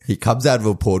 He comes out of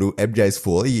a portal. MJ's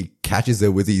falling. He catches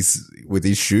her with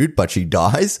his shoot, but she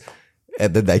dies,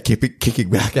 and then they keep it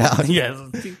kicking back out. Yeah.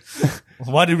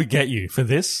 Why did we get you for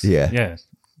this? Yeah. Yeah.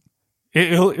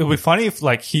 It'll be funny if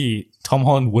like Tom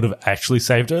Holland would have actually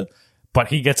saved her, but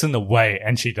he gets in the way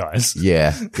and she dies.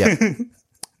 Yeah.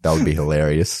 That would be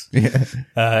hilarious. Yeah.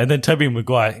 And then Tobey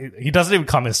Maguire, he doesn't even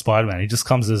come as Spider-Man. He just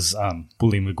comes as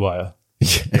Bully Maguire.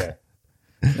 Yeah.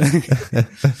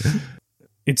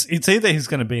 It's either he's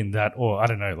going to be in that, or I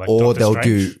don't know, like Or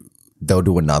Doctor they'll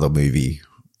do another movie,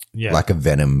 like a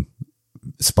Venom,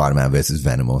 Spider-Man versus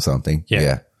Venom or something.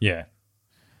 Yeah.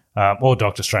 Or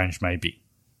Doctor Strange, maybe.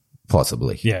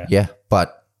 Possibly. Yeah. Yeah.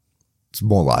 But it's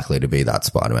more likely to be that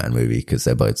Spider-Man movie because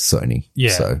they're both Sony.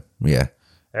 Yeah. So, yeah.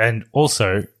 And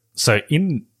also,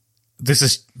 this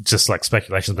is just like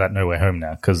speculation about No Way Home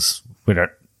now, because we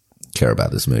don't care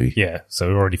about this movie. Yeah. So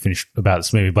we've already finished about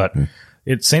this movie, but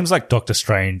it seems like Doctor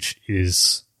Strange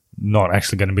is not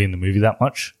actually going to be in the movie that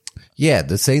much. Yeah.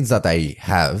 The scenes that they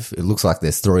have, it looks like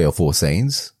there's 3 or 4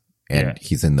 scenes. And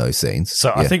he's in those scenes.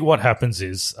 So I think what happens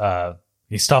is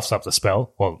he stuffs up the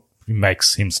spell. Well, he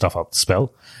makes him stuff up the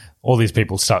spell. All these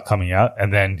people start coming out,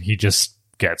 and then he just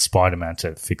gets Spider-Man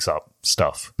to fix up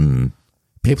stuff.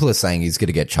 People are saying he's going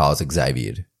to get Charles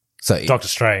Xavier. So Doctor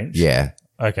Strange? Yeah.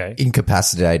 Okay.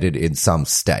 Incapacitated in some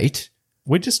state.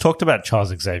 We just talked about Charles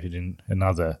Xavier in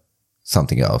another...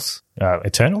 Something else.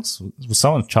 Eternals? Was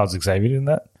someone Charles Xavier in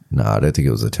that? No, I don't think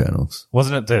it was Eternals.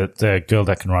 Wasn't it the girl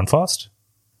that can run fast?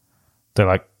 They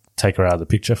like take her out of the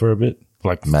picture for a bit,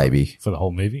 like maybe for the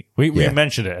whole movie. We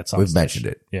mentioned it at some. We've mentioned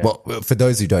it. Yeah. Well, for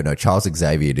those who don't know, Charles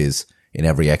Xavier is in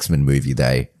every X-Men movie.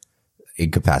 They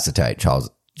incapacitate Charles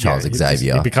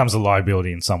Xavier. He becomes a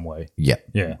liability in some way. Yeah.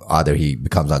 Yeah. Either he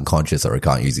becomes unconscious or he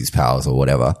can't use his powers or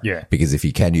whatever. Yeah. Because if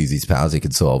he can use his powers, he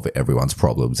can solve everyone's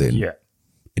problems in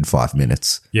 5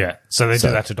 minutes. Yeah. So they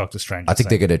do that to Doctor Strange. I think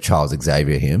they're going to Charles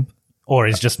Xavier him. Or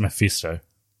he's just Mephisto.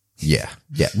 Yeah.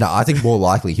 No, I think more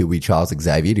likely he'll be Charles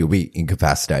Xavier. He'll be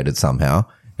incapacitated somehow,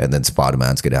 and then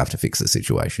Spider-Man's going to have to fix the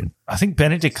situation. I think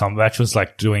Benedict Cumberbatch was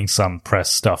like doing some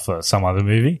press stuff for some other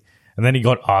movie, and then he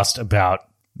got asked about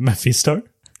Mephisto.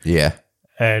 Yeah.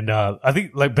 And I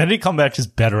think like Benedict Cumberbatch is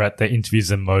better at the interviews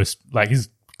than most. Like he's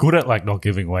good at like not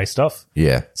giving away stuff.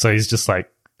 Yeah. So he's just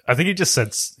like, I think he just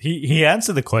said, he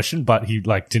answered the question, but he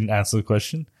like didn't answer the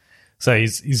question. So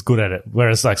he's good at it.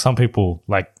 Whereas like some people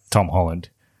like Tom Holland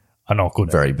are not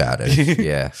good Very bad at it.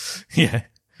 Yeah. Yeah.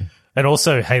 And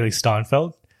also Haley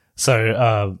Steinfeld.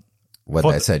 So, when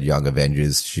they said Young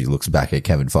Avengers, she looks back at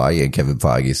Kevin Feige, and Kevin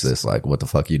Feige's just like, what the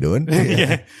fuck are you doing?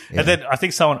 yeah. And then I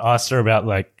think someone asked her about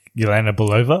like Yelena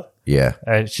Belova. Yeah.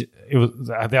 And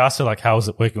they asked her like, how was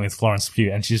it working with Florence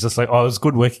Pugh? And she's just like, oh, it was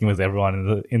good working with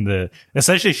everyone in the,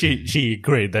 essentially she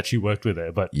agreed that she worked with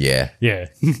her, but yeah.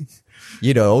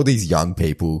 You know, all these young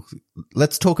people.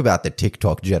 Let's talk about the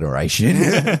TikTok generation.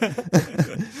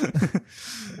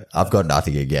 I've got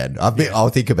nothing again. I'll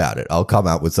think about it. I'll come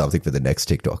out with something for the next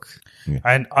TikTok. Yeah.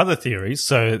 And other theories.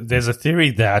 So there's a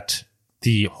theory that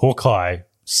the Hawkeye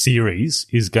series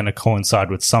is going to coincide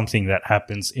with something that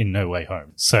happens in No Way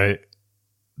Home. So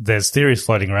there's theories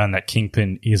floating around that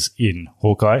Kingpin is in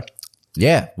Hawkeye.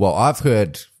 Yeah. Well, I've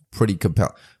heard pretty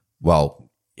compelling. Well,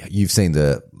 you've seen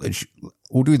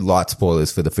we'll do light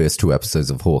spoilers for the first 2 episodes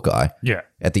of Hawkeye. Yeah.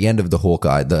 At the end of the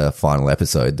Hawkeye, the final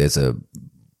episode, there's a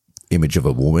image of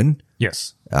a woman.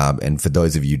 Yes. And for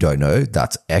those of you who don't know,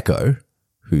 that's Echo,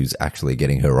 who's actually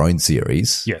getting her own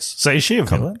series. Yes. So is she a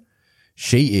villain?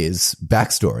 She is,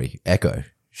 backstory, Echo.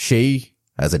 She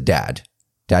has a dad.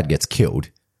 Dad gets killed.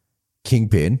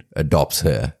 Kingpin adopts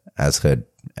her as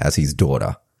his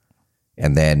daughter.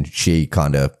 And then she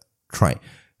kind of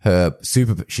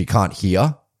she can't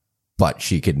hear, but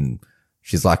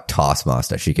she's like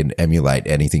Taskmaster. She can emulate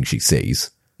anything she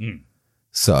sees. Mm.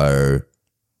 So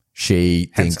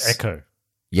she thinks Echo.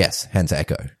 Yes, hence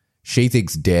Echo. She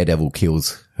thinks Daredevil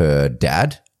kills her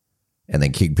dad, and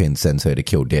then Kingpin sends her to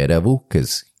kill Daredevil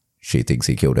because she thinks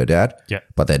he killed her dad. Yeah.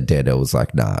 But then Daredevil's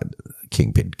like, nah,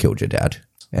 Kingpin killed your dad.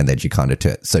 And then she kind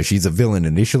of so she's a villain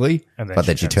initially, but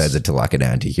then she turns into like an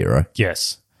anti-hero.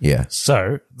 Yes. Yeah.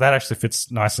 So that actually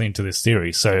fits nicely into this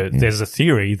theory. So there's a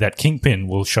theory that Kingpin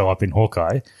will show up in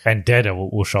Hawkeye and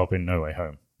Daredevil will show up in No Way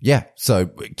Home. Yeah. So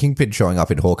Kingpin showing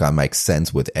up in Hawkeye makes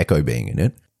sense with Echo being in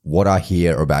it. What I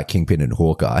hear about Kingpin and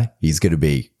Hawkeye, he's going to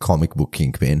be comic book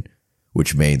Kingpin,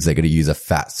 which means they're going to use a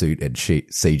fat suit and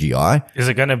CGI. Is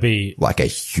it going to be like a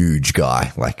huge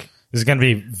guy? Is it going to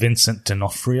be Vincent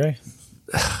D'Onofrio?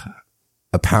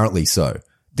 Apparently so.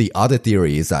 The other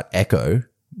theory is that Echo,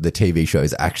 the TV show,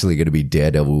 is actually going to be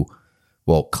Daredevil,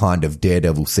 well, kind of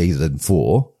Daredevil season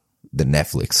 4, the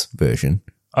Netflix version.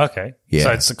 Okay. Yeah.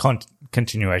 So it's a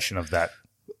continuation of that.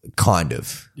 Kind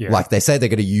of. Yeah. Like they say they're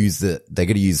going to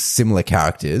use similar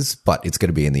characters, but it's going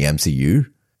to be in the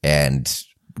MCU and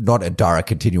not a direct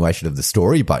continuation of the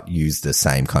story, but use the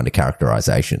same kind of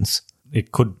characterizations.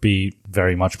 It could be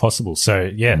very much possible. So,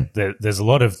 yeah, there's a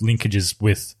lot of linkages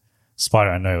with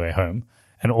Spider-Man No Way Home.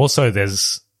 And also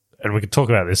and we could talk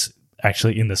about this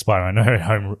actually in the Spider-Man No Way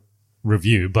Home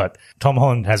review, but Tom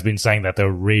Holland has been saying that they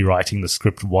were rewriting the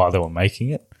script while they were making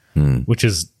it, which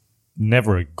is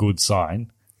never a good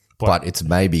sign. But it's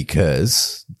maybe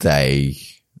because they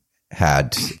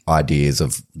had ideas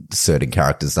of certain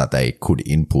characters that they could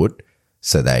input,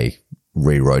 so they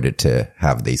rewrote it to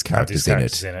have these characters in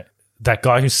it. That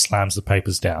guy who slams the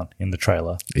papers down in the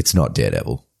trailer. It's not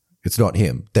Daredevil. It's not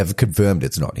him. They've confirmed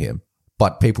it's not him.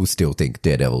 But people still think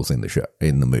Daredevil's in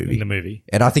the movie.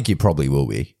 And I think he probably will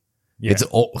be. Yeah.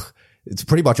 It's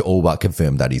pretty much all but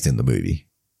confirmed that he's in the movie.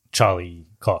 Charlie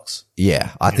Cox.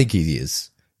 Yeah, I think he is.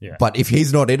 Yeah. But if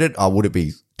he's not in it, I wouldn't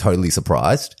be totally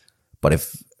surprised. But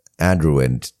if Andrew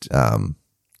and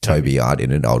Toby aren't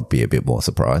in it, I would be a bit more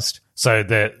surprised. So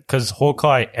because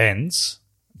Hawkeye ends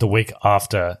the week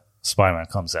after Spider-Man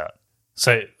comes out.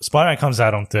 So Spider-Man comes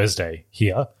out on Thursday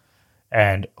here,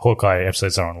 and Hawkeye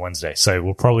episodes are on Wednesday. So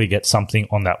we'll probably get something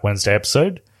on that Wednesday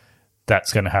episode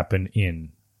that's going to happen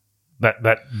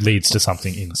that leads to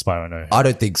something in Spider-Man No Way Home. I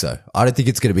don't think so. I don't think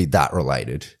it's going to be that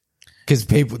related. Because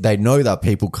they know that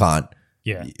people can't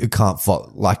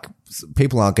follow, like,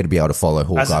 people aren't going to be able to follow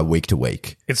Hawkeye week to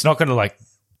week. It's not going to,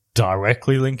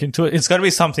 directly link into it. It's going to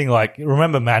be something like,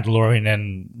 remember Mandalorian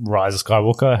and Rise of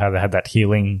Skywalker, how they had that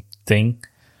healing thing?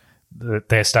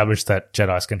 They established that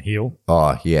Jedis can heal.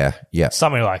 Oh, yeah, yeah.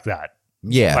 Something like that.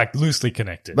 Yeah. Like loosely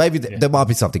connected. Maybe there might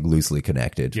be something loosely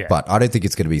connected, but I don't think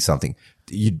it's going to be something.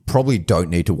 You probably don't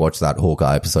need to watch that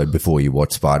Hawkeye episode before you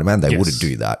watch Spider-Man. They wouldn't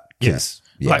do that. Yes.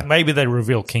 Yeah. Like maybe they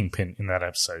reveal Kingpin in that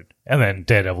episode and then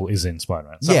Daredevil is in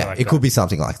Spider-Man. It could be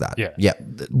something like that. Yeah. Yeah.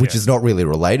 Which is not really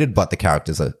related, but the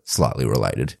characters are slightly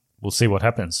related. We'll see what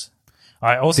happens.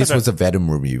 This was a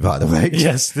Venom review, by the way.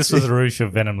 Yes, this was a review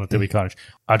of Venom, Let There Be Carnage.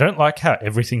 I don't like how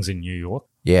everything's in New York.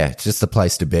 Yeah, it's just the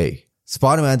place to be.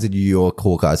 Spider-Man's in New York,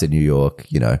 Hawkeye's in New York,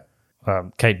 you know.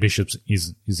 Kate Bishop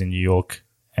is in New York.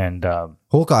 And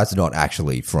Hawkeye's not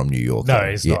actually from New York. No,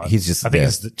 he's not. He's just I think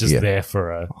he's just there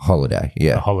for a holiday.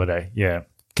 Yeah. A holiday, yeah.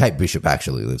 Kate Bishop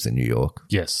actually lives in New York.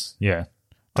 Yes, yeah.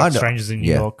 Doctor Strange is in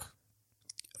New York.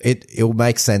 It'll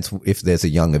make sense if there's a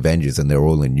Young Avengers and they're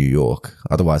all in New York.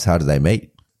 Otherwise, how do they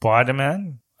meet?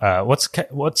 Spider-Man? What's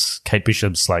Kate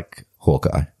Bishop's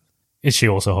Hawkeye. Is she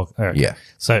also Hawkeye? Yeah.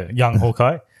 So, young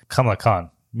Hawkeye, Kamala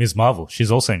Khan, Ms. Marvel.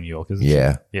 She's also in New York, isn't she?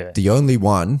 Yeah. The only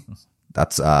one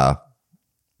that's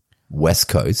West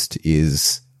Coast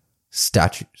is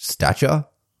Stature.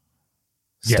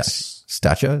 Yes.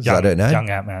 Stature? Is that her name? Young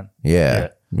Ant-Man. Yeah.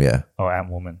 Or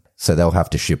Ant-Woman. So they'll have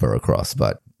to ship her across,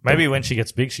 but Maybe when she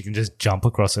gets big, she can just jump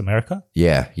across America.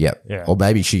 Yeah. Or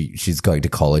maybe she's going to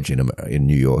college in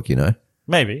New York, you know?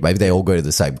 Maybe they all go to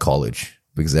the same college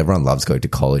because everyone loves going to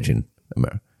college in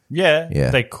America. Yeah.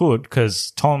 They could,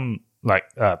 because Tom,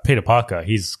 Peter Parker,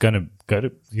 he's going to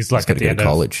he's at the end of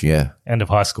college, end of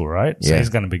high school, right? So he's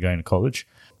going to be going to college.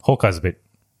 Hawkeye's a bit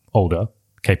older.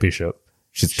 Kate Bishop.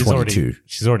 She's 22.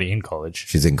 She's already in college.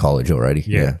 She's in college already.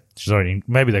 Yeah. She's already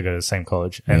maybe they go to the same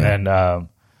college. And then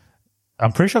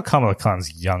I'm pretty sure Kamala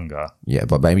Khan's younger. Yeah,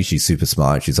 but maybe she's super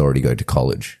smart. She's already going to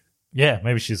college. Yeah,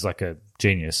 maybe she's like a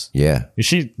genius. Yeah. Is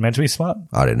she meant to be smart?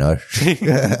 I don't know.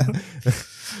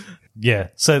 Yeah,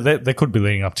 so they could be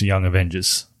leading up to Young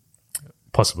Avengers,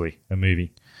 possibly a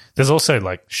movie. There's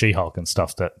also She-Hulk and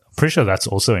stuff that I'm pretty sure that's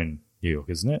also in New York,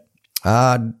 isn't it?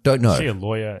 Don't know. Is she a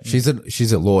lawyer? She's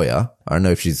a lawyer. I don't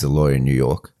know if she's a lawyer in New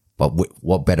York, but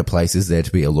what better place is there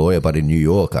to be a lawyer but in New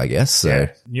York, I guess. So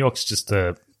yeah, New York's just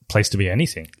the place to be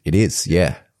anything. It is,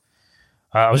 yeah.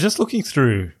 I was just looking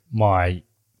through my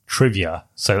trivia,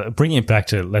 so bringing it back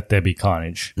to Let There Be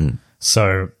Carnage.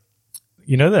 So,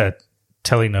 you know that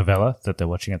telenovela that they're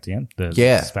watching at the end?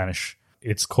 The Spanish.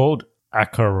 It's called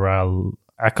Acarralada.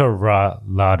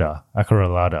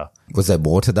 Was there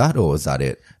more to that, or was that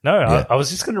it? No, I was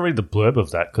just going to read the blurb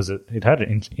of that because it had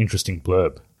an interesting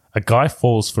blurb. A guy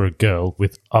falls for a girl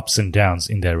with ups and downs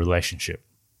in their relationship.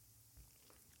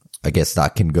 I guess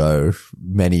that can go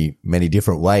many, many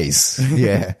different ways.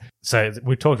 Yeah. So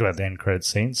we talked about the end credit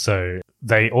scene. So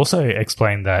they also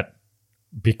explained that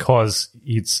because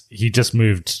he just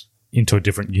moved into a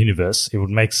different universe, it would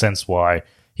make sense why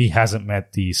he hasn't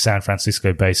met the San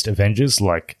Francisco-based Avengers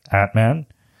like Ant-Man,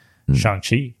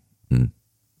 Shang-Chi,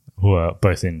 who are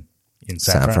both in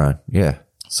San Fran. Yeah.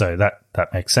 So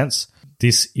that makes sense.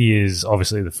 This is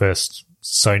obviously the first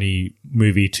Sony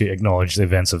movie to acknowledge the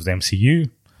events of the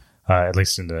MCU, at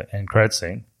least in the end credit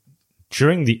scene.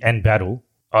 During the end battle,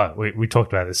 we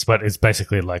talked about this, but it's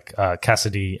basically like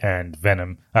Cassidy and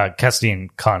Venom. Cassidy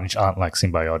and Carnage aren't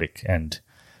symbiotic, and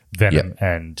Venom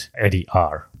and Eddie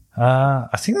are.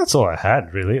 I think that's all I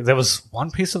had, really. There was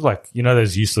one piece of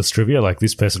those useless trivia,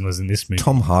 this person was in this movie.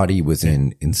 Tom Hardy was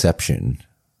in Inception.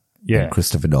 Yeah. And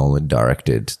Christopher Nolan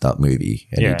directed that movie,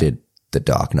 and he did The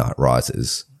Dark Knight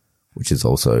Rises, which is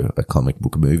also a comic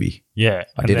book movie. Yeah.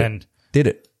 Did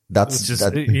it.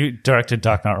 You directed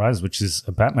Dark Knight Rises, which is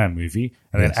a Batman movie,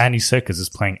 and then Andy Serkis is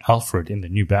playing Alfred in the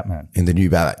new Batman.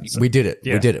 We did it.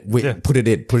 Yeah. We did it. Put it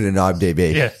in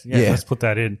IMDb. Yeah. Let's put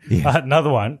that in. Yeah. Another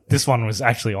one. This one was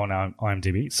actually on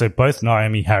IMDb. So both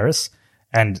Naomi Harris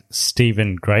and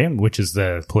Stephen Graham, which is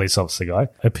the police officer guy,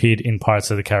 appeared in Pirates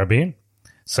of the Caribbean.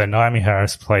 So Naomi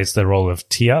Harris plays the role of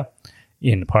Tia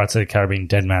in Pirates of the Caribbean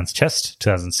Dead Man's Chest,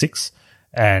 2006,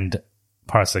 and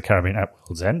Pirates of the Caribbean At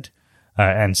World's End.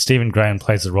 And Stephen Graham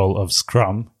plays the role of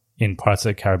Scrum in Pirates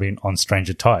of the Caribbean On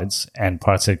Stranger Tides and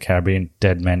Pirates of the Caribbean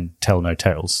Dead Men Tell No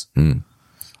Tales.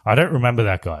 I don't remember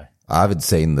that guy. I haven't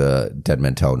seen the Dead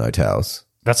Men Tell No Tales.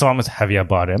 That's the one with Javier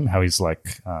Bardem, how he's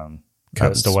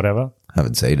cursed or whatever.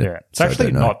 Haven't seen it. Yeah. It's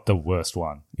actually not the worst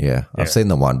one. Yeah. I've seen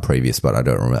the one previous, but I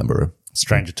don't remember it.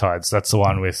 Stranger Tides. That's the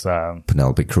one with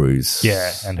Penelope Cruz.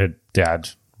 Yeah, and her dad.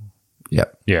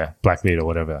 Yep. Yeah, Blackbeard or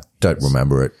whatever. Don't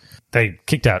remember it. They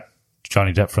kicked out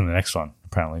Johnny Depp from the next one,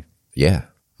 apparently. Yeah.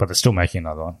 But they're still making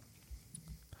another one.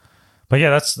 But yeah,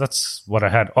 that's what I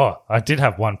had. Oh, I did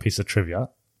have one piece of trivia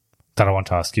that I want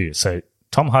to ask you. So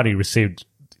Tom Hardy received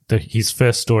his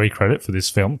first story credit for this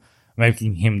film,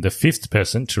 making him the fifth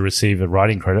person to receive a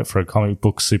writing credit for a comic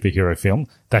book superhero film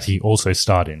that he also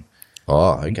starred in.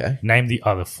 Oh, okay. Name the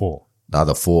other four.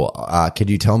 Other four. Can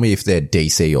you tell me if they're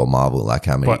DC or Marvel?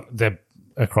 How many? But they're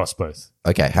across both.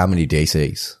 Okay, how many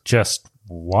DCs? Just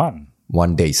one.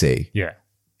 One DC? Yeah.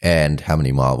 And how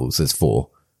many Marvels? There's four.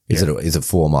 Is it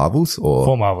four Marvels? Or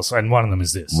four Marvels, and one of them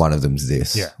is this. One of them's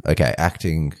this. Yeah. Okay,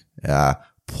 acting.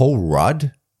 Paul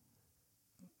Rudd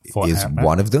is Ant-Man.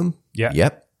 one of them. Yeah.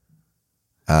 Yep.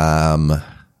 Let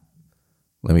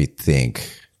me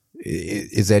think.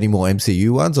 Is there any more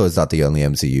MCU ones, or is that the only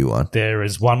MCU one? There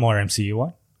is one more MCU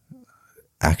one.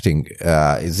 Acting.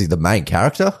 Is he the main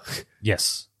character?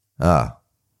 Yes. I'll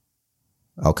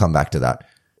come back to that.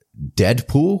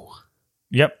 Deadpool?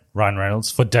 Yep. Ryan Reynolds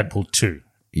for Deadpool 2.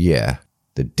 Yeah.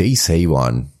 The DC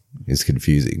one is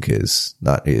confusing because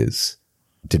that is...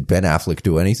 Did Ben Affleck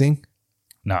do anything?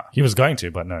 No. He was going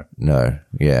to, but no. No.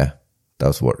 Yeah. That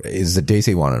was what... Is the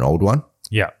DC one an old one?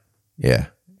 Yeah. Yeah.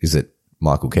 Is it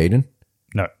Michael Keaton?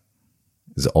 No.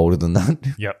 Is it older than that?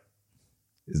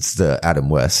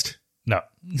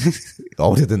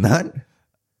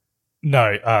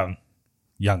 No,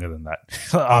 younger than that.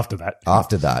 After that.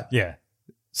 After that. Yeah.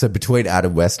 So between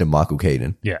Adam West and Michael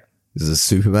Keaton. Yeah. This is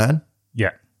Superman.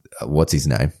 Yeah. What's his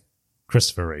name?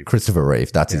 Christopher Reeve. Christopher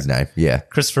Reeve. That's his name. Yeah.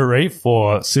 Christopher Reeve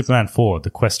for Superman 4, The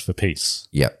Quest for Peace.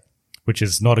 Yep. Which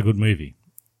is not a good movie.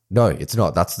 No, it's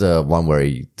not. That's the one where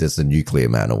there's the nuclear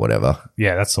man or whatever.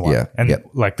 Yeah, that's the one. Yeah, and yep.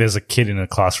 like there's a kid in a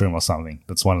classroom or something.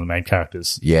 That's one of the main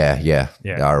characters. Yeah. Yeah.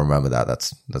 I remember that.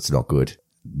 That's not good.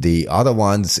 The other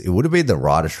ones, it would have been the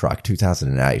Writer Strike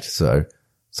 2008. So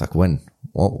it's like what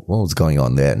was going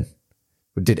on then?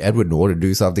 Did Edward Norton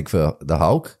do something for the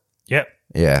Hulk? Yep.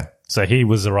 Yeah. So he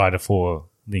was the writer for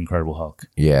The Incredible Hulk.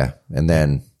 Yeah. And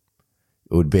then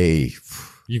it would be...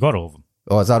 You got all of them.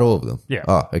 Oh, is that all of them? Yeah.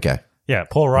 Oh, okay. Yeah,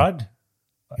 Paul Rudd,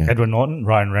 Edward Norton,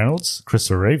 Ryan Reynolds,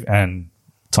 Christopher Reeve, and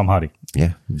Tom Hardy.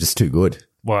 Yeah, just too good.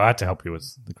 Well, I had to help you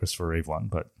with the Christopher Reeve one,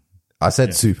 but... I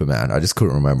said Superman. I just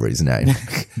couldn't remember his name.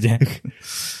 Yeah.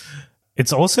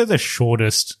 It's also the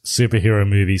shortest superhero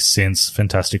movie since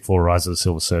Fantastic Four: Rise of the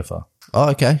Silver Surfer. Oh,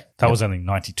 okay. That was only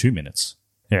 92 minutes.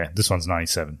 Yeah, this one's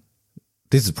 97.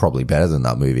 This is probably better than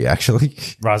that movie, actually.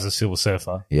 Rise of the Silver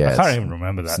Surfer. Yeah, I can't even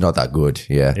remember that. It's not that good.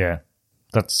 Yeah. Yeah.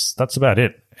 That's about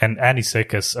it. And Andy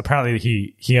Serkis,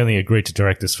 apparently he only agreed to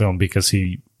direct this film because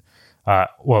he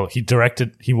agreed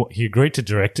to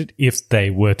direct it if they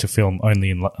were to film only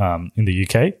in the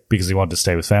UK because he wanted to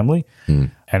stay with family.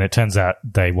 And it turns out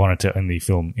they wanted to only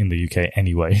film in the UK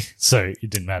anyway, so it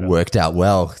didn't matter. Worked out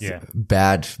well. Yeah.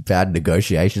 Bad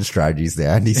negotiation strategies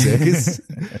there, Andy Serkis.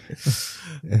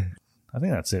 I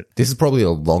think that's it. This is probably the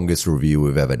longest review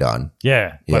we've ever done.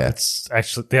 Yeah, but Yeah. it's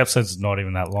actually the episode's not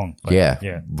even that long. But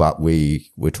Yeah. But we're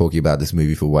talking about this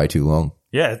movie for way too long.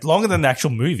 Yeah, it's longer than the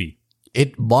actual movie.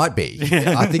 It might be.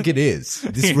 I think it is.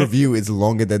 This review is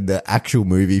longer than the actual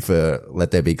movie for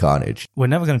Let There Be Carnage. We're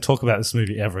never going to talk about this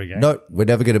movie ever again. No, we're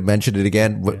never going to mention it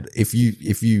again. Yeah. If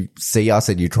you see us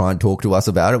and you try and talk to us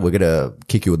about it, we're going to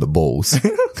kick you in the balls.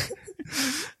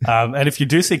 And if you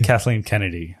do see Kathleen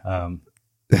Kennedy,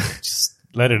 just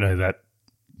let her know that,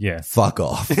 yeah. Fuck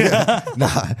off.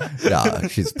 Nah,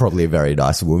 she's probably a very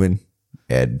nice woman.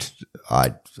 And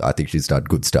I think she's done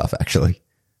good stuff, actually.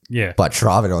 Yeah. But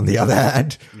Shravan, on the other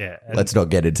hand, let's not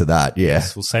get into that. Yeah.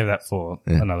 Yes, we'll save that for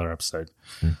another episode.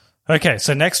 Okay,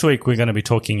 so next week we're going to be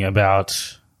talking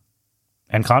about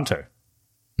Encanto.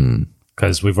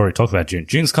 Because we've already talked about June.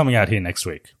 June's coming out here next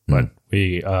week. But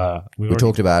we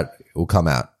talked about it will come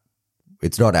out.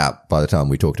 It's not out by the time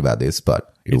we talked about this,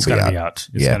 but it's going to be out.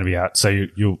 It's going to be out. So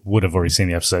you would have already seen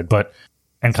the episode. But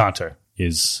Encanto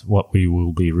is what we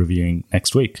will be reviewing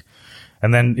next week.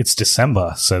 And then it's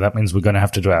December, so that means we're going to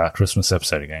have to do our Christmas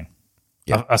episode again.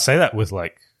 Yeah. I say that with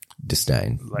like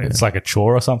disdain. It's like a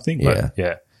chore or something, but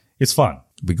yeah, it's fun.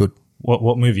 Be good.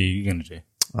 What movie are you going to do?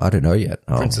 I don't know yet.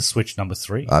 Princess Switch number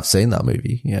 3. I've seen that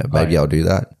movie. Yeah, maybe I'll do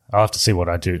that. I'll have to see what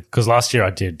I do. Because last year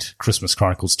I did Christmas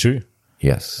Chronicles 2.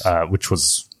 Yes. Which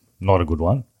was not a good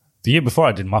one. The year before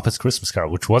I did Muppets Christmas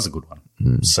Carol, which was a good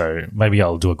one. So maybe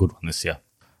I'll do a good one this year.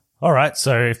 All right,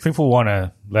 so if people want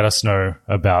to let us know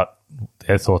about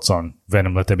their thoughts on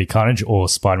Venom Let There Be Carnage or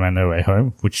Spider-Man No Way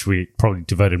Home, which we probably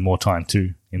devoted more time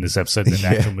to in this episode than the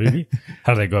actual movie,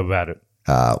 how do they go about it?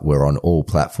 We're on all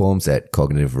platforms at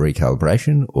Cognitive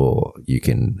Recalibration, or you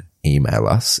can email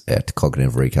us at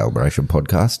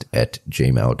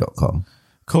cognitiverecalibrationpodcast@gmail.com.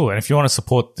 Cool. And if you want to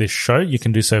support this show, you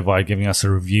can do so by giving us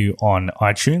a review on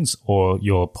iTunes or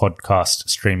your podcast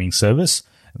streaming service,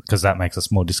 because that makes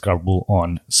us more discoverable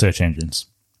on search engines.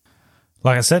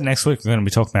 Like I said, next week we're going to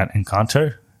be talking about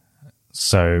Encanto,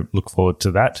 so look forward to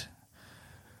that.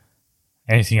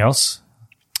 Anything else?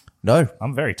 No.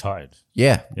 I'm very tired.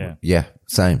 Yeah.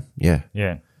 Same. Yeah.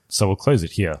 Yeah. So we'll close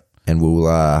it here. And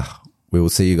we will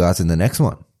see you guys in the next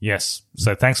one. Yes.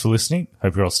 So thanks for listening.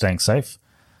 Hope you're all staying safe.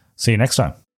 See you next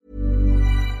time.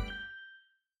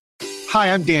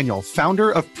 Hi, I'm Daniel,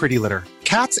 founder of Pretty Litter.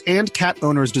 Cats and cat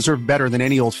owners deserve better than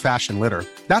any old-fashioned litter.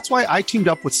 That's why I teamed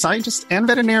up with scientists and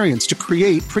veterinarians to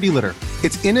create Pretty Litter.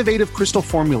 Its innovative crystal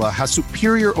formula has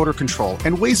superior odor control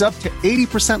and weighs up to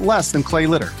 80% less than clay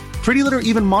litter. Pretty Litter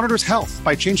even monitors health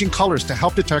by changing colors to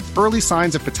help detect early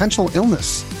signs of potential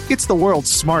illness. It's the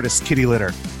world's smartest kitty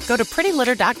litter. Go to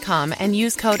prettylitter.com and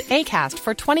use code ACAST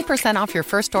for 20% off your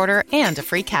first order and a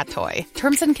free cat toy.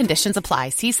 Terms and conditions apply.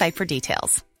 See site for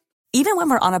details. Even when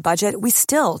we're on a budget, we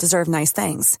still deserve nice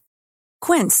things.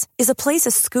 Quince is a place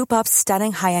to scoop up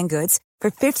stunning high-end goods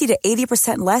for 50 to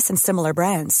 80% less than similar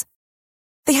brands.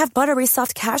 They have buttery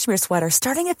soft cashmere sweaters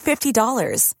starting at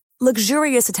 $50,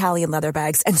 luxurious Italian leather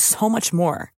bags, and so much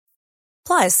more.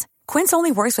 Plus, Quince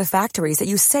only works with factories that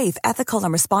use safe, ethical,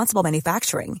 and responsible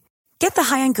manufacturing. Get the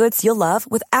high-end goods you'll love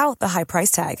without the high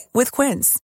price tag with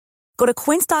Quince. Go to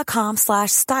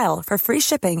quince.com/style for free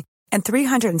shipping and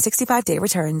 365-day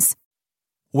returns.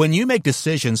 When you make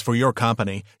decisions for your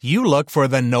company, you look for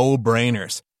the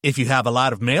no-brainers. If you have a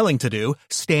lot of mailing to do,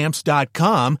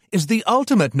 Stamps.com is the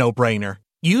ultimate no-brainer.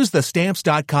 Use the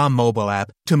Stamps.com mobile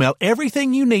app to mail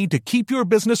everything you need to keep your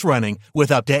business running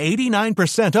with up to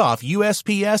 89% off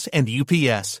USPS and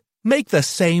UPS. Make the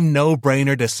same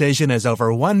no-brainer decision as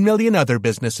over 1 million other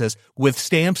businesses with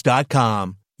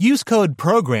Stamps.com. Use code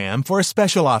PROGRAM for a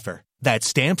special offer. That's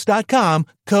Stamps.com,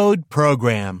 code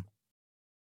PROGRAM.